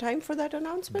we have time for that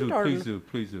announcement?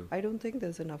 Please do. I don't think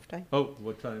there's enough time. Oh,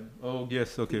 what time? Oh,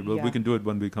 yes. Okay. Well, we can do it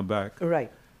when we come back.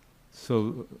 Right.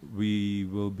 So we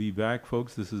will be back,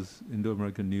 folks. This is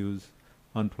Indo-American News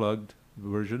Unplugged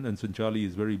version, and Sanchali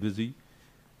is very busy.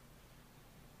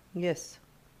 Yes.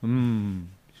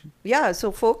 Yeah,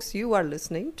 so folks, you are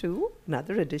listening to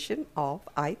another edition of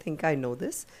I Think I Know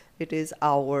This. It is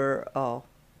our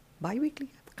bi-weekly.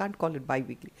 Can't call it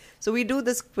bi-weekly. So we do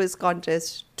this quiz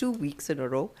contest 2 weeks in a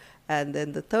row, and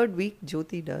then the third week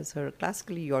Jyoti does her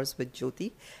Classically Yours with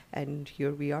Jyoti, and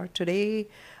here we are today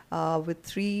with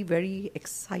 3 very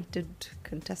excited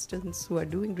contestants who are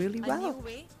doing really well. A new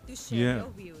way to share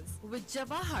your views with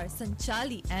Jawahar,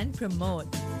 Sanchali and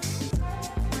Pramod.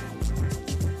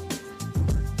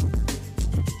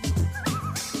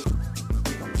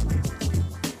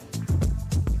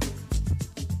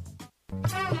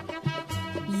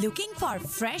 Looking for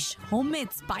fresh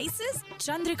homemade spices?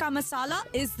 Chandrika Masala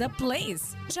is the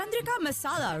place. Chandrika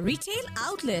Masala retail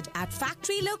outlet at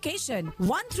factory location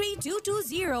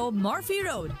 13220 Murphy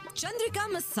Road. Chandrika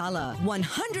Masala,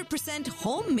 100%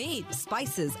 homemade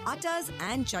spices, attas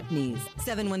and chutneys.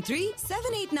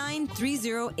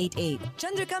 713-789-3088.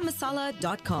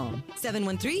 ChandrikaMasala.com.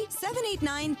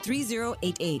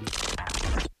 713-789-3088.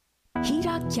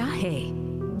 हीरा क्या है?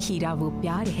 हीरा वो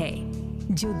प्यार है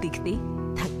जो दिखते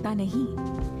थकता नहीं,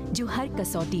 जो हर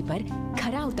कसौटी पर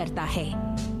खरा उतरता है।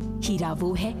 हीरा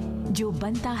वो है जो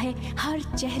बनता है हर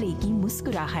चेहरे की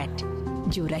मुस्कुराहट,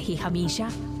 जो रहे हमेशा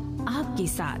आपके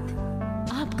साथ।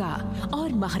 आपका और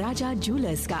महाराजा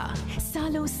ज्वेलर्स का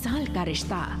सालों साल का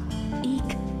रिश्ता एक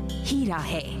हीरा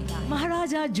है।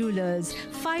 Maharaja Jewelers,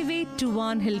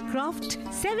 5821 Hillcroft,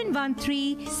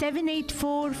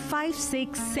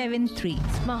 713-784-5673.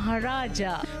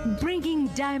 Maharaja, bringing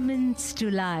diamonds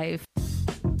to life.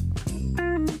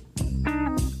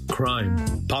 Crime,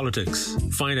 politics,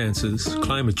 finances,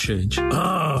 climate change.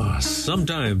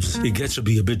 Sometimes it gets to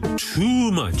be a bit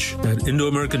too much. At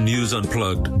Indo-American News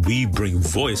Unplugged, we bring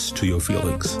voice to your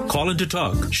feelings. Call in to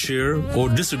talk, share, or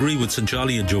disagree with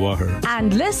Sanchali and Jawahar.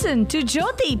 And listen to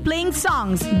Jyoti playing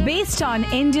songs based on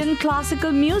Indian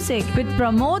classical music with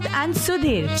Pramod and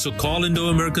Sudhir. So call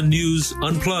Indo-American News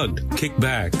Unplugged. Kick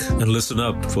back and listen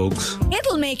up, folks.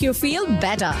 It'll make you feel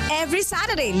better. Every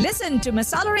Saturday, listen to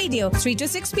Masala Radio, 3 to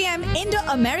 6 p.m.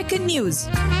 Indo-American News.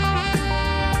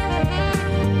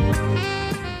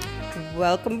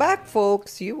 Welcome back,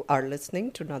 folks. You are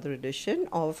listening to another edition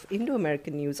of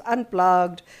Indo-American News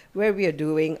Unplugged, where we are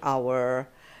doing our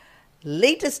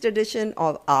latest edition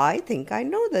of I Think I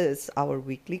Know This, our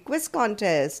weekly quiz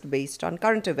contest based on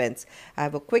current events. I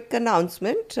have a quick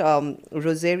announcement.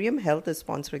 Rosarium Health is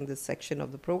sponsoring this section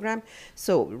of the program.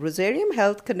 So, Rosarium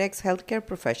Health connects healthcare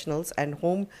professionals and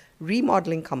home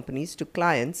remodeling companies to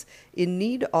clients in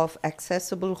need of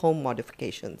accessible home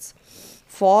modifications.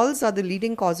 Falls are the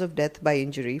leading cause of death by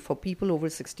injury for people over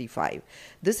 65.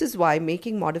 This is why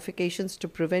making modifications to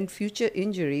prevent future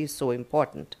injury is so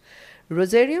important.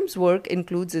 Rosarium's work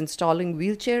includes installing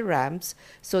wheelchair ramps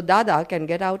so Dada can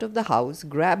get out of the house,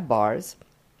 grab bars,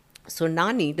 so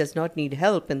Nani does not need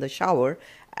help in the shower,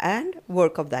 and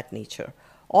work of that nature.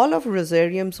 All of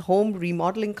Rosarium's home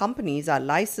remodeling companies are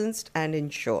licensed and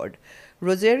insured.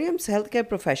 Rosarium's healthcare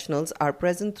professionals are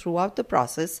present throughout the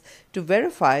process to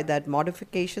verify that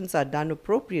modifications are done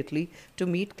appropriately to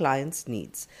meet clients'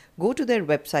 needs. Go to their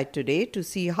website today to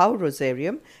see how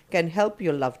Rosarium can help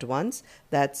your loved ones.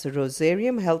 That's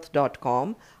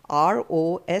rosariumhealth.com,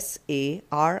 ROSARIUM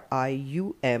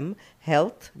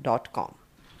health.com.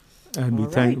 And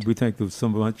we thank them so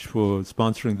much for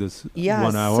sponsoring this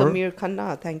 1 hour. Samir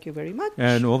Khanna, thank you very much.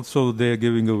 And also they're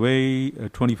giving away a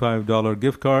 $25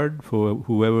 gift card for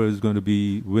whoever is going to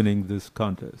be winning this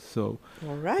contest. So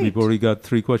all right. We've already got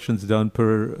 3 questions done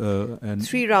per and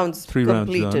 3 rounds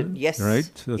completed. Yes. Right.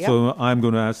 So I'm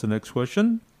going to ask the next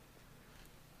question.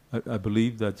 I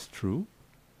believe that's true.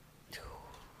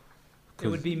 It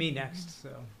would be me next.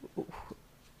 So.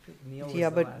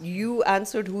 Neel but you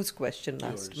answered whose question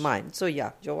last? Yours. Mine. So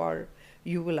Jawahar,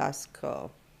 you will ask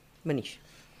Manish.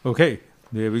 Okay,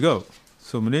 there we go.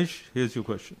 So Manish, here's your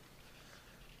question.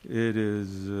 It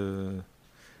is,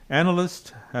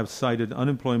 analysts have cited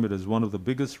unemployment as one of the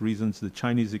biggest reasons the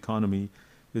Chinese economy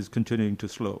is continuing to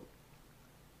slow.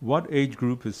 What age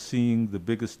group is seeing the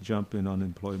biggest jump in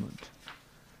unemployment?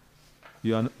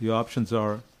 Your options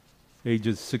are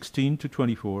ages 16 to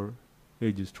 24,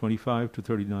 ages 25 to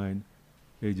 39,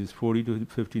 ages 40 to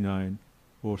 59,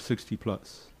 or 60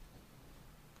 plus.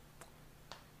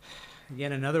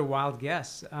 Again, another wild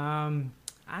guess. I'm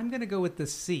going to go with the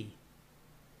C.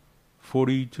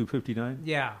 40 to 59?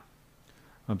 Yeah.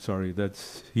 I'm sorry,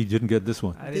 he didn't get this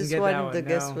one. I didn't get that one. The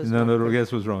guess was no, the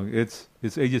guess was wrong. It's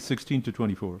ages 16 to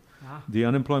 24. The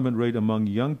unemployment rate among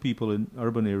young people in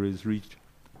urban areas reached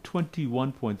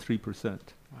 21.3%.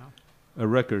 A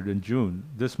record in June.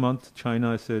 This month,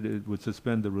 China said it would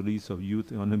suspend the release of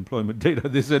youth unemployment data.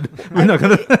 They said, we're not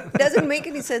going to... Doesn't make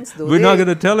any sense, though. We're not going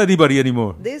to tell anybody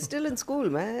anymore. They're still in school,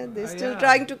 man. They're still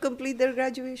trying to complete their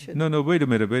graduation. No, wait a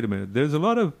minute. There's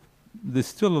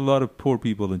still a lot of poor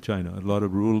people in China, a lot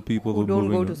of rural people who don't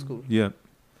go to school. Yeah.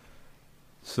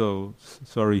 So,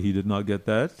 sorry he did not get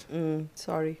that.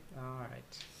 Sorry.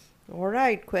 All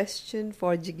right. Question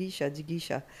for Jigisha.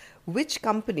 Jigisha. Which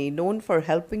company, known for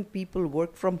helping people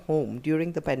work from home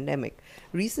during the pandemic,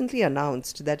 recently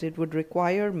announced that it would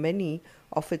require many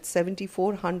of its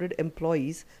 7,400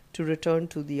 employees to return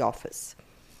to the office?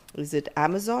 Is it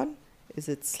Amazon? Is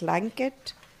it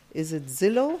Slanket? Is it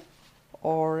Zillow?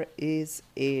 Or is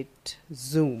it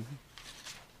Zoom?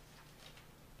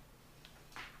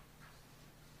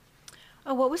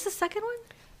 Oh, what was the second one?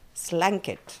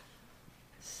 Slanket.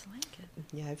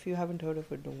 Yeah, if you haven't heard of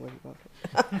it, don't worry about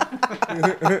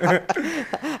it.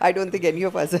 I don't think any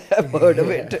of us have heard of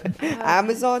it.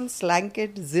 Amazon,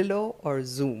 Slanket, Zillow, or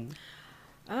Zoom?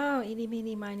 Oh, eeny,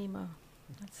 meeny, miny, mo.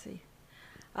 Let's see.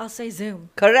 I'll say Zoom.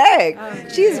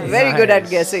 Correct. She's very good at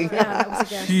guessing. Yeah, that was a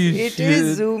guess. It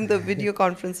is Zoom, the video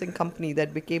conferencing company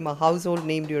that became a household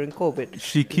name during COVID.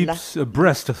 She keeps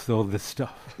abreast of all this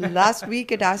stuff. Last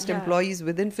week, it asked employees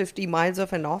within 50 miles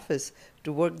of an office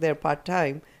to work there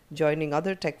part-time, joining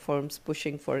other tech firms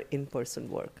pushing for in-person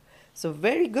work. So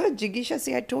very good, Jigisha.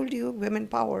 See, I told you, women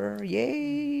power.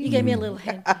 Yay. You gave me a little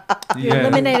hint. You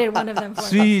eliminated one of them for me.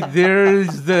 See,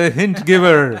 there's the hint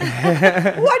giver. What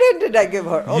hint did I give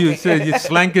her? Okay. You said you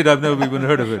Slanket. I've never even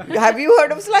heard of it. Have you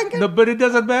heard of Slanket? No, but it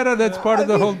doesn't matter. That's part of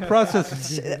the whole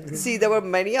process. See, there were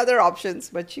many other options,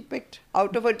 but she picked,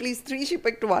 out of at least 3, she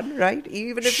picked one, right?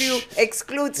 Even if you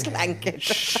exclude Slanket.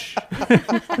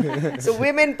 So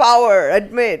women power,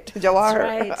 admit, Jawahar.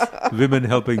 Right. Women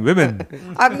helping women.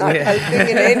 I'm not helping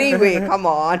in any way. Come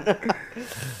on.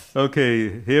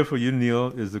 Okay, here for you, Neel,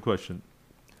 is the question.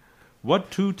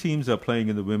 What 2 teams are playing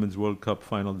in the Women's World Cup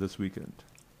final this weekend?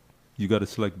 You got to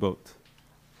select both.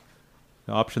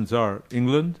 The options are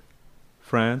England,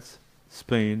 France,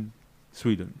 Spain,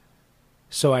 Sweden.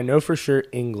 So I know for sure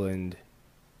England.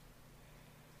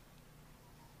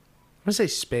 I'm going to say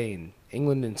Spain.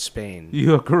 England and Spain.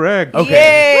 You're correct. Okay.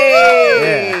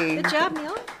 Yay! Good job,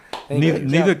 Neel.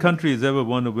 Neither country has ever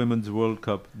won a Women's World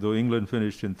Cup, though England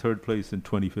finished in 3rd place in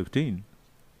 2015.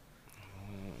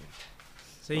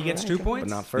 So he gets 2 points?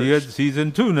 But not first. He's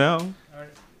in 2 now.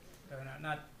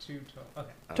 Not 2 total.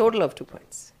 Okay. Total of 2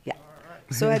 points. Yeah.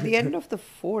 So at the end of the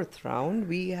 4th round,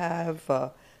 we have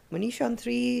Manish on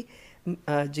 3,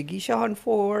 Jigisha on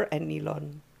 4, and Neel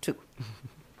on 2.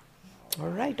 All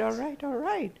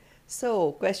right.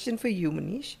 So, question for you,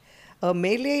 Manish. A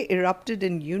melee erupted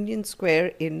in Union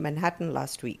Square in Manhattan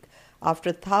last week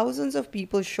after thousands of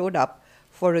people showed up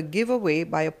for a giveaway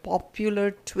by a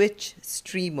popular Twitch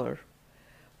streamer.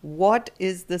 What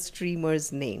is the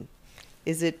streamer's name?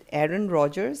 Is it Aaron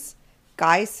Rodgers,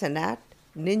 Kai Cenat,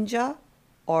 Ninja,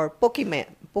 or Pokemon?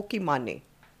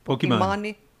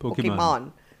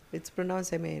 It's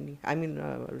pronounced M-A-N-E. I mean,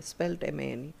 spelled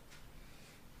M-A-N-E.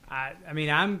 I mean,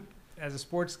 I'm as a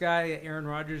sports guy. Aaron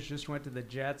Rodgers just went to the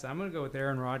Jets. I'm going to go with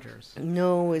Aaron Rodgers.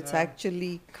 No, it's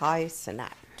actually Kai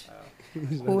Cenat,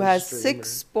 who has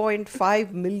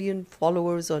 6.5 million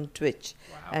followers on Twitch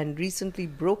and recently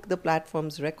broke the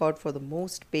platform's record for the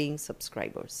most paying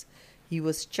subscribers. He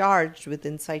was charged with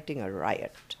inciting a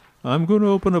riot. I'm going to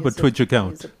open up a Twitch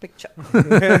account. Here's a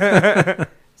picture.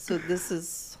 So this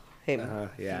is him.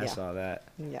 I saw that.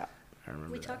 Yeah. I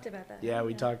remember We talked about that. Yeah,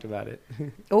 we talked about it.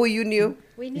 Oh, you knew?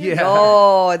 We knew. Yeah.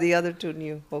 Oh, the other two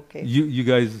knew. Okay. You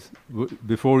guys,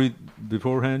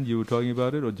 beforehand, you were talking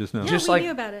about it or just now? Yeah, Just we like,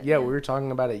 knew about it. Yeah, we were talking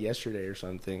about it yesterday or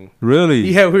something. Really?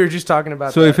 Yeah, we were just talking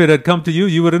about So that. if it had come to you,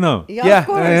 you would have known? Yeah, of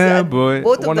course. Yeah, And boy.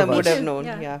 Both of One them of would us. have known.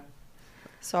 Yeah. Yeah.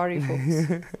 Sorry,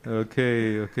 folks.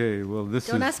 Okay. Well, this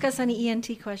Don't is... ask us any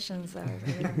ENT questions.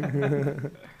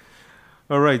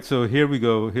 All right, so here we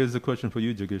go. Here's the question for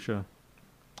you, Jigisha.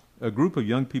 A group of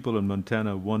young people in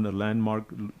Montana won a landmark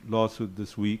lawsuit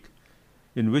this week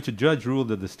in which a judge ruled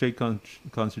that the state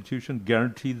constitution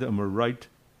guaranteed them a right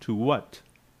to what?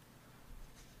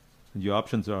 And your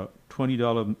options are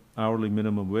 $20 hourly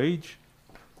minimum wage,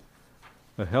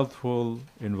 a healthful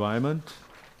environment,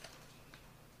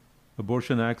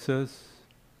 abortion access,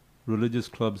 religious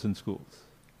clubs and schools.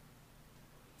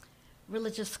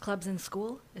 Religious clubs in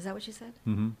school? Is that what you said?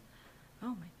 Mm-hmm. Oh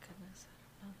my goodness.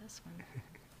 Oh, this one.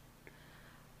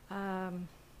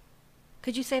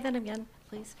 Could you say that again,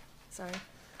 please? Sorry.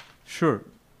 Sure.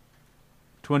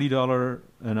 $20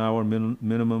 an hour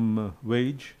minimum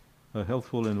wage, a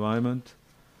healthful environment,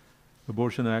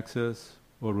 abortion access,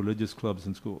 or religious clubs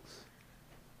and schools.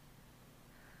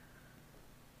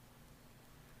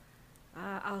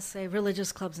 I'll say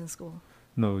religious clubs in school.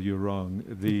 No, you're wrong.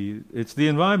 It's the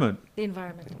environment. The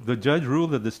environment. The judge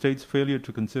ruled that the state's failure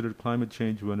to consider climate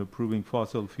change when approving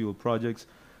fossil fuel projects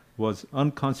was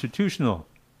unconstitutional.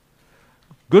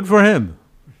 Good for him.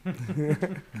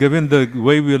 Given the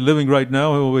way we're living right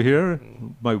now over here,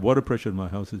 my water pressure in my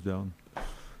house is down.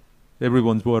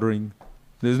 Everyone's watering.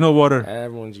 There's no water.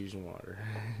 Everyone's using water.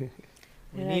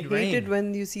 And I hate it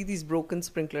when you see these broken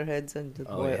sprinkler heads and the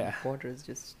water is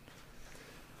just...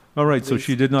 All right, so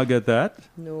she did not get that.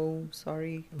 No,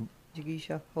 sorry,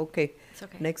 Jigisha. Okay. It's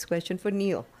okay. Next question for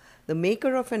Neel. The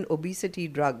maker of an obesity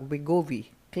drug, Wegovy,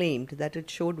 claimed that it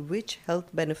showed which health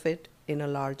benefit in a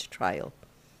large trial.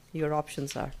 Your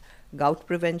options are gout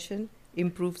prevention,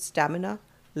 improved stamina,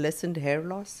 lessened hair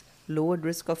loss, lowered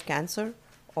risk of cancer,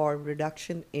 or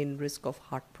reduction in risk of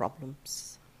heart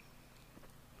problems.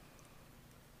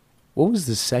 What was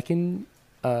the second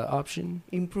option?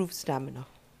 Improved stamina.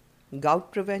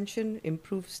 Gout prevention,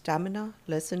 improved stamina,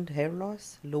 lessened hair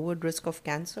loss, lowered risk of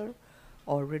cancer,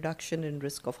 or reduction in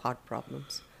risk of heart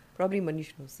problems. Probably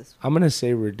Manish knows this one. I'm going to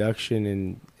say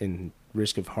reduction in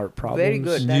risk of heart problems. Very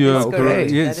good. That is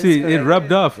correct. Yeah, That see, is correct. it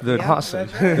rubbed off. That Yeah. Awesome.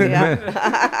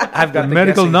 I've got the the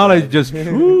medical guessing knowledge right. just went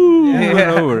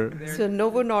over. So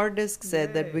Novo Nordisk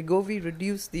said that Wegovy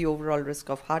reduced the overall risk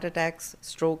of heart attacks,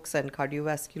 strokes, and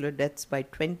cardiovascular deaths by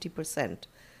 20%.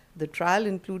 The trial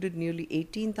included nearly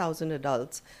 18,000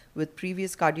 adults with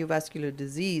previous cardiovascular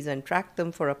disease and tracked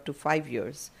them for up to 5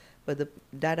 years. But the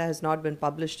data has not been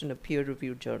published in a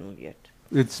peer-reviewed journal yet.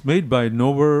 It's made by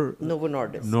Novo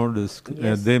Nordisk.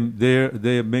 Yes. And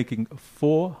they're making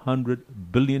 $400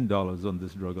 billion on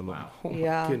this drug alone. Wow. Oh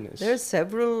Yeah, my goodness. there's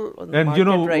several on the And market you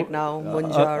know, right now.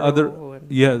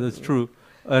 Mounjaro. that's true.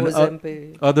 And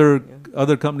Ozempic,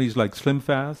 other companies like Slim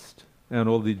Fast and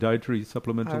all the dietary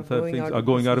supplemental type things are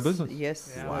going out of business.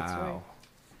 Yes, Yeah. that's right. Wow.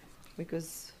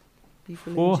 Because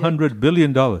people $400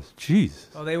 billion. Jeez.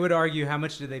 Well, they would argue how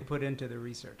much do they put into the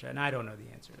research, and I don't know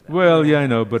the answer to that. Well, yeah, I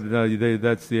know, but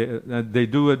they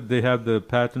do it. They have the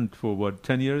patent for what,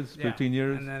 10 years, Yeah, 15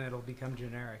 years. and then it'll become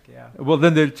generic. Yeah. Well,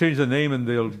 then they'll change the name and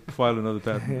they'll file another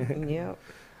patent. Yeah.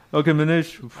 Okay,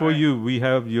 Manish, for you, we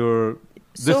have your.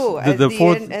 So at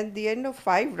the end of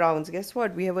 5 rounds, guess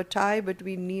what? We have a tie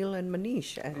between Neel and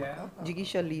Manish, and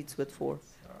Jigisha leads with 4.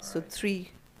 So 3-3.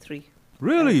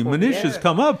 Really, Manish has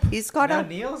come up. He's caught Now up.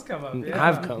 Neil's come up. Yeah.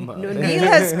 I've come up. No, Neel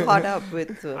has caught up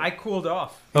with. I cooled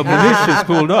off. Oh, Manish has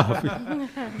cooled off.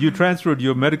 You transferred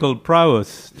your medical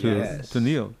prowess to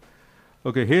Neel.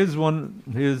 Okay, here's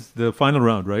the final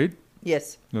round, right?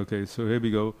 Yes. Okay, so here we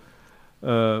go.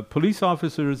 Police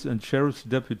officers and sheriff's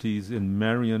deputies in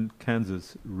Marion,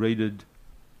 Kansas, raided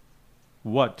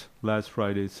what last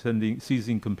Friday,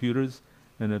 seizing computers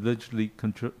and allegedly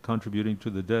contributing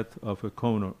to the death of a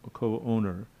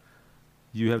co-owner.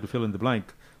 You have to fill in the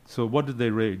blank. So what did they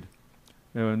raid?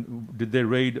 And did they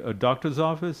raid a doctor's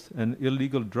office, an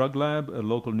illegal drug lab, a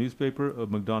local newspaper, a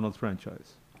McDonald's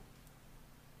franchise?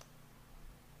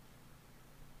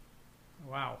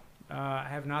 Wow. I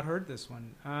have not heard this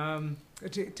one.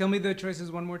 Tell me the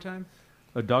choices one more time.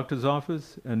 A doctor's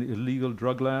office, an illegal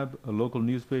drug lab, a local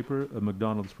newspaper, a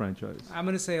McDonald's franchise. I'm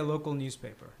going to say a local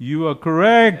newspaper. You are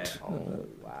correct. Oh,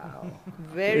 wow.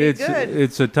 Very good.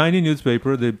 It's a tiny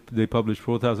newspaper. They publish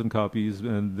 4,000 copies,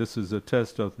 and this is a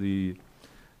test of the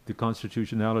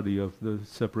constitutionality of the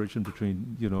separation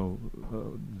between,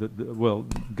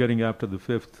 getting after the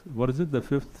fifth. What is it? The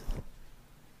fifth.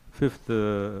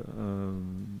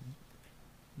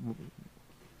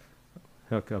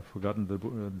 Heck, I've forgotten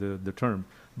the term,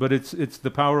 but it's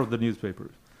the power of the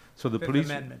newspapers. So the Fifth police.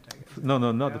 Amendment, I guess. No,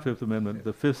 not the Fifth Amendment.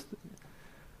 The fifth.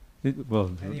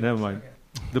 Never mind. Okay.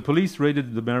 The police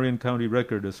raided the Marion County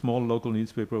Record, a small local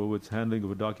newspaper, over its handling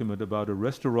of a document about a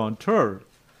restaurateur.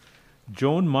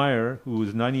 Joan Meyer, who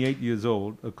was 98 years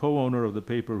old, a co-owner of the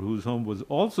paper whose home was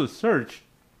also searched,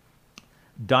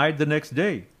 died the next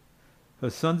day. Her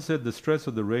son said the stress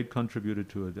of the raid contributed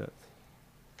to her death.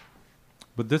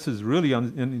 But this is really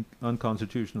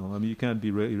unconstitutional. I mean, you can't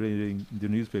be raiding the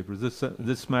newspapers.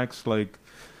 This smacks like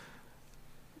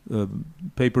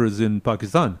papers in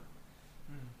Pakistan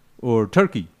or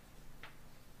Turkey,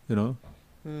 All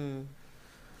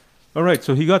right,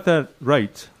 so he got that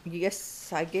right.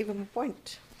 Yes, I gave him a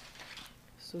point.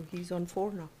 So he's on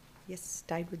 4 now. Yes,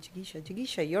 tied with Jigisha.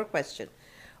 Jigisha, your question.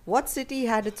 What city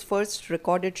had its first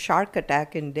recorded shark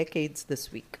attack in decades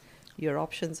this week? Your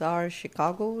options are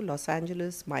Chicago, Los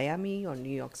Angeles, Miami, or New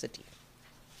York City.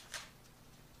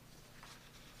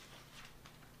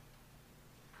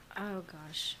 Oh,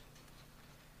 gosh.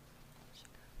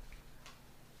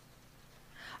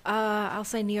 I'll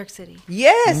say New York City.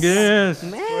 Yes. Yes.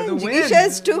 Man, Jigisha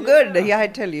is too good. Yeah, I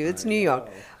tell you, it's New York.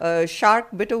 A shark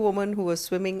bit a woman who was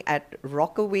swimming at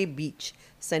Rockaway Beach,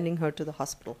 sending her to the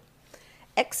hospital.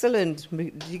 Excellent.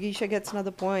 Jigisha gets another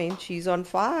point. She's on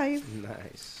 5.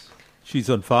 Nice.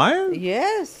 She's on fire?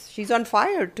 Yes, she's on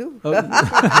fire too. Oh.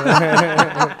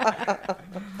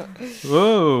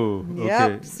 Whoa. Okay.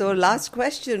 Yep. So last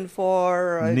question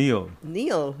for Neel.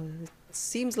 Neel.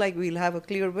 Seems like we'll have a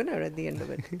clear winner at the end of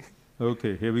it.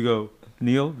 Okay, here we go.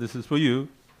 Neel, this is for you.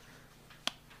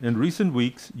 In recent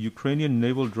weeks, Ukrainian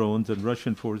naval drones and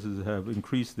Russian forces have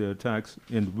increased their attacks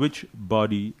in which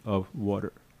body of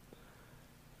water?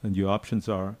 And your options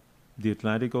are the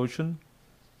Atlantic Ocean,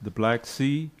 the Black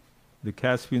Sea, the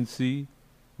Caspian Sea,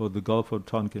 or the Gulf of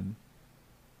Tonkin?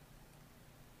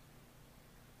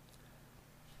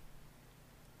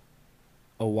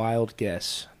 A wild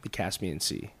guess, the Caspian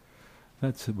Sea.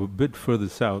 That's a bit further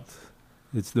south.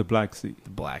 It's the Black Sea.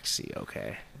 The Black Sea,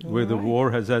 okay. Where the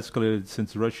war has escalated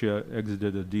since Russia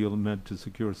exited a deal meant to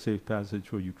secure safe passage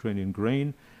for Ukrainian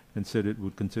grain and said it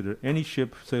would consider any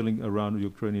ship sailing around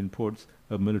Ukrainian ports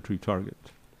a military target.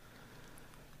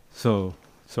 So,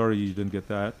 sorry you didn't get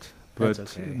that. But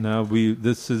That's okay. now we've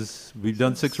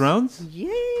done 6 rounds.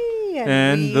 Yay!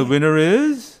 And the winner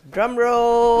is? Drum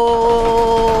roll!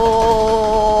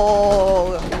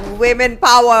 Women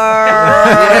power!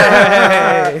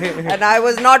 And I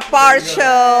was not partial!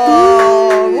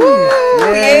 Woo!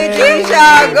 Yay,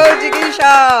 Jigisha! Go,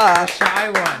 Jigisha! Shy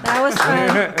one. That was fun.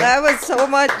 That was so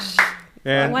much.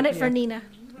 I won it for Nina.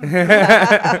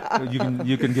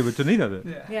 You can give it to Nina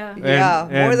then. Yeah.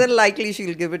 More than likely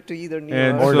she'll give it to either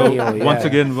Neil or or so once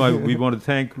again, we want to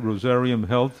thank Rosarium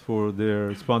Health for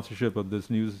their sponsorship of this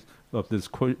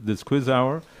this quiz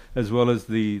hour, as well as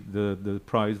the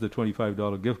prize, the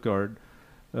 $25 gift card.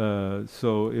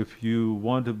 So if you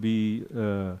want to be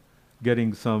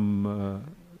getting some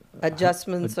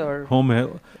adjustments or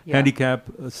home handicap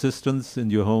assistance in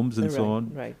your homes and so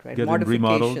on, getting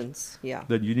remodeled,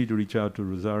 then you need to reach out to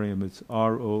Rosarium. It's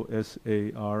ROSARIUM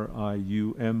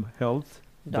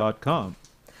health.com.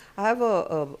 I have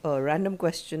a random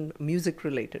question, music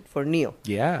related, for Neel.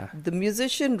 Yeah. The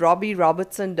musician Robbie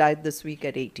Robertson died this week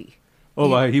at 80.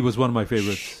 He was one of my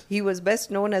favorites. He was best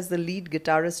known as the lead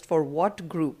guitarist for what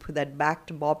group that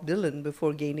backed Bob Dylan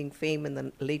before gaining fame in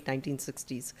the late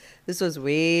 1960s? This was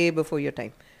way before your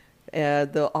time.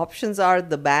 The options are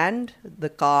The Band, The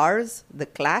Cars, The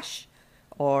Clash,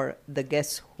 or The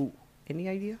Guess Who. Any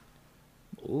idea?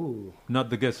 Ooh. Not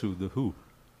The Guess Who, The Who.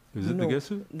 Is it The Guess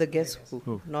Who? The Guess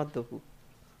Who, not The Who.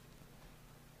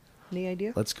 Any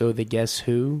idea? Let's go The Guess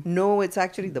Who. No, it's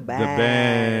actually The Band. The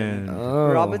Band.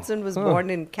 Oh. Robertson was born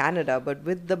in Canada, but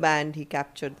with the band, he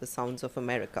captured the sounds of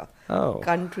America. Oh.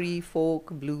 Country,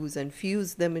 folk, blues, and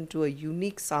fused them into a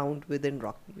unique sound within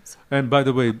rock music. And by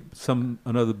the way,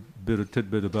 another bit of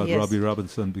tidbit about Robbie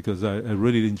Robertson, because I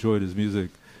really enjoyed his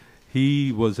music.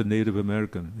 He was a Native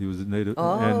American. He was a Native,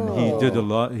 and he did a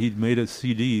lot. He made a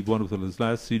CD, one of his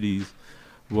last CDs,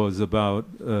 was about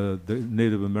the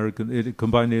Native American. It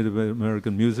combined Native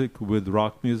American music with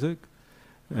rock music,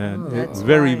 and it's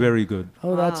very, very good.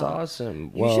 Oh, that's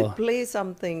awesome. You should play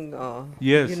something.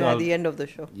 Yes, at the end of the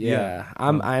show. Yeah,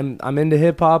 I'm into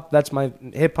hip hop. That's my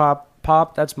hip hop.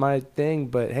 Pop, that's my thing,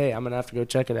 but hey, I'm gonna have to go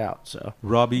check it out. So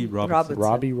Robbie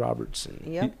Robertson.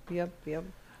 Yep.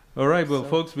 All right, well,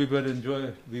 folks, we've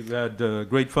had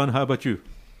great fun. How about you?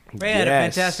 We had a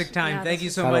fantastic time. Yeah, Thank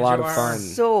you so had much. a lot of fun.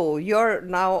 So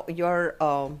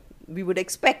we would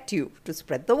expect you to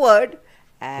spread the word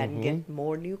and get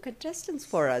more new contestants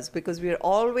for us, because we are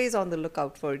always on the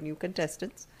lookout for new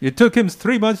contestants. It took him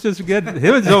 3 months just to get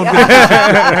his own.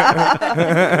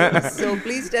 So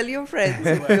please tell your friends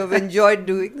if you have enjoyed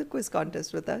doing the quiz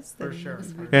contest with us. For sure.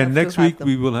 And next week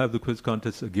we will have the quiz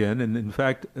contest again, and in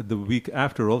fact the week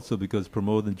after also, because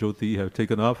Pramod and Jyoti have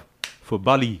taken off for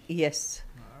Bali. Yes.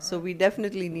 So we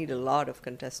definitely need a lot of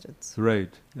contestants.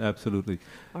 Right, absolutely.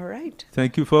 All right.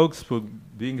 Thank you, folks, for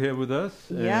being here with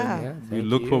us. Yeah. We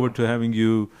look forward to having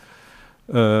you,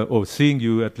 or seeing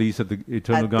you at least at the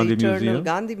Eternal Gandhi Museum. Eternal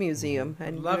Gandhi Museum.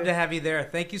 I'd love to have you there.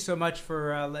 Thank you so much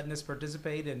for letting us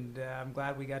participate, and I'm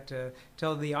glad we got to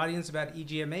tell the audience about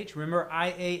EGMH. Remember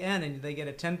IAN, and they get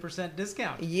a 10%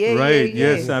 discount. Right,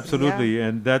 yes, absolutely. Yeah.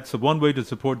 And that's one way to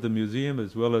support the museum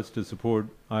as well as to support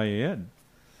IAN.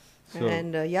 So.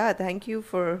 And thank you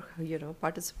for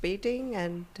participating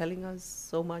and telling us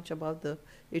so much about the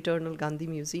Eternal Gandhi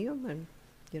Museum, and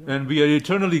and we are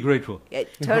eternally grateful.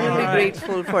 Eternally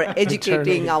grateful for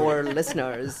educating our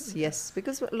listeners. Yes,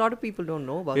 because a lot of people don't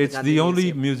know about it's the Gandhi the only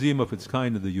Museum. museum of its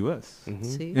kind in the U.S.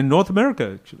 See? In North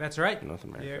America, actually. That's right. North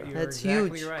America. You're That's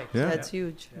exactly huge. right. Yeah. That's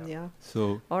huge. Yeah.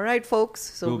 So all right, folks.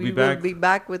 So we will be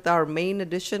back with our main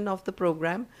edition of the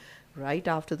program right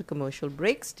after the commercial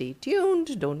break. Stay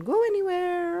tuned. Don't go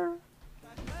anywhere.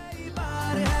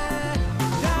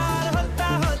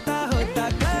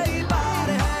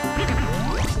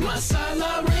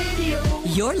 Masala Radio.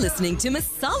 You're listening to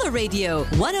Masala Radio,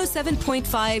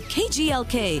 107.5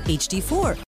 KGLK HD4.